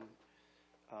and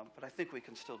but I think we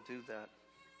can still do that.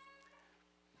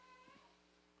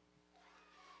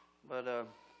 But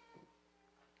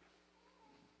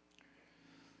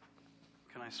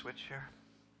can I switch here?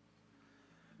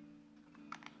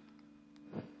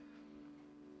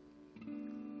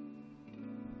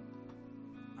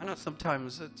 I know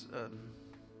sometimes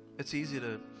it's easy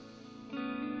to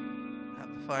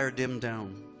have the fire dimmed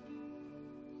down.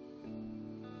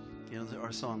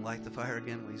 Our song "Light the Fire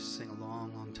Again" we used to sing a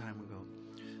long, long time ago.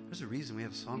 There's a reason we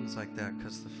have songs like that,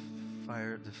 because the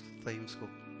flames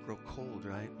grow cold,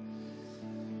 right?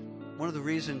 One of the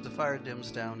reasons the fire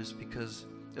dims down is because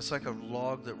it's like a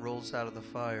log that rolls out of the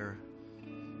fire.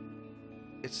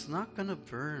 It's not going to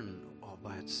burn all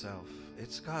by itself.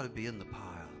 It's got to be in the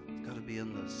pile. It's got to be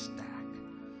in the stack.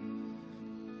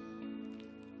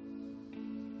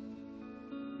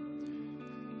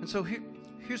 And so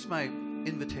here's my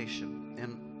invitation,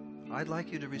 and I'd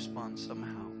like you to respond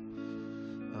somehow.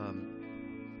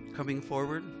 Coming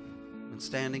forward and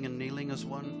standing and kneeling as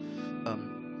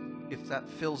one. If that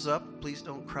fills up, please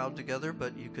don't crowd together,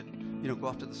 but you could, go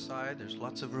off to the side. There's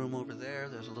lots of room over there.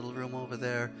 There's a little room over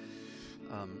there,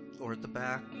 or at the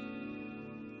back.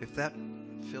 If that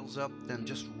fills up, then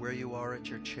just where you are at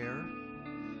your chair.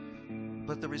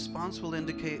 But the response will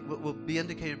be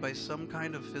indicated by some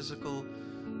kind of physical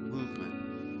movement.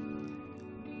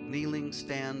 kneeling,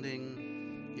 standing,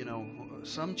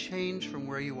 some change from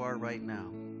where you are right now.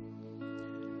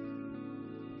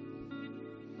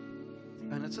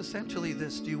 And it's essentially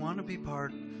this: do you want to be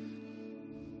part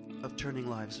of turning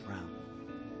lives around?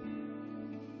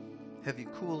 Have you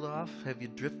cooled off? Have you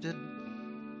drifted?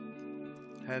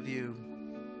 Have you,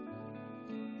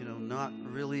 not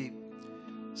really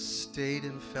stayed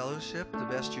in fellowship the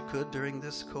best you could during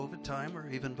this COVID time or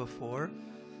even before?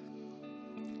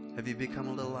 Have you become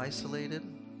a little isolated?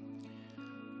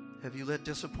 Have you let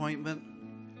disappointment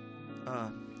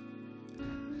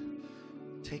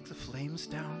take the flames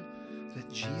down that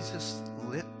Jesus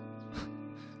lit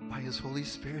by His Holy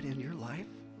Spirit in your life?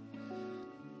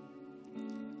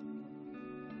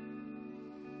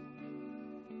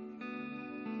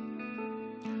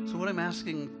 So what I'm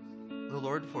asking the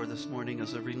Lord for this morning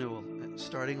is a renewal,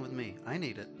 starting with me. I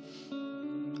need it.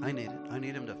 I need it. I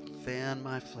need Him to fan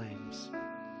my flames.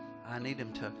 I need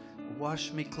Him to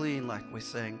wash me clean, like we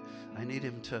sang. I need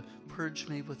Him to purge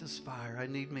me with His fire. I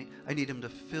need Him to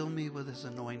fill me with His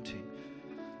anointing.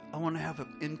 I want to have an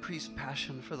increased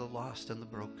passion for the lost and the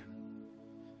broken.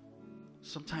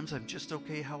 Sometimes I'm just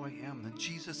okay how I am, and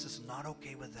Jesus is not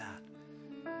okay with that.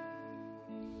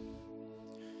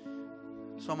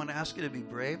 So I'm going to ask you to be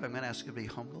brave. I'm going to ask you to be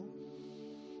humble.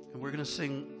 And we're going to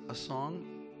sing a song.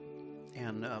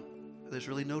 And there's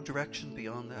really no direction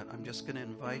beyond that. I'm just going to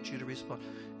invite you to respond.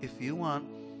 If you want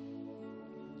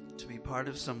to be part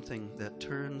of something that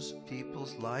turns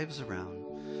people's lives around,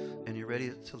 and you're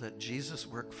ready to let Jesus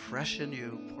work fresh in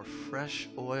you, pour fresh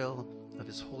oil of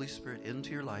His Holy Spirit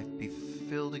into your life, be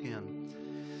filled again,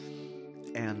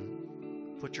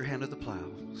 and put your hand to the plow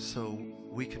so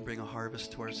we can bring a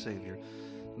harvest to our Savior,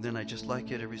 then I'd just like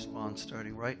you to respond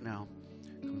starting right now.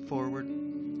 Come forward,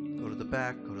 go to the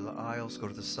back, go to the aisles, go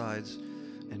to the sides,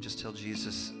 and just tell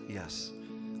Jesus, yes,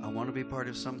 I want to be part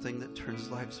of something that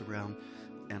turns lives around,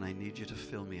 and I need you to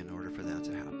fill me in order for that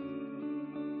to happen.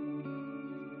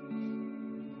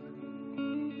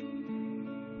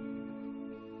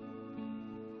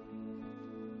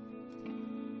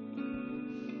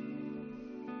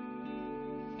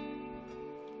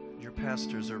 Your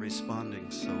pastors are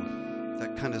responding, so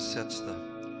that kind of sets the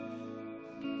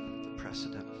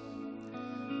precedent.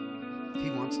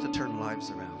 He wants to turn lives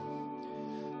around.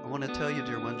 I want to tell you,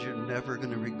 dear ones, you're never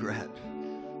going to regret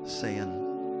saying,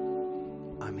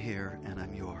 I'm here and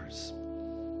I'm yours.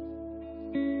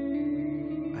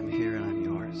 I'm here and I'm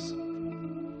yours.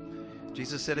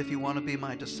 Jesus said, if you want to be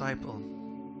my disciple,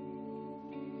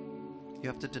 you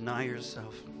have to deny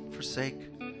yourself,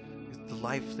 forsake the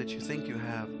life that you think you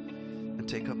have, and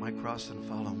take up my cross and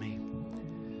follow me.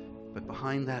 But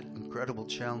behind that incredible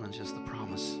challenge is the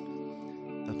promise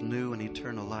of new and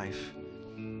eternal life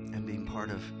and being part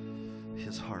of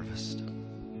His harvest.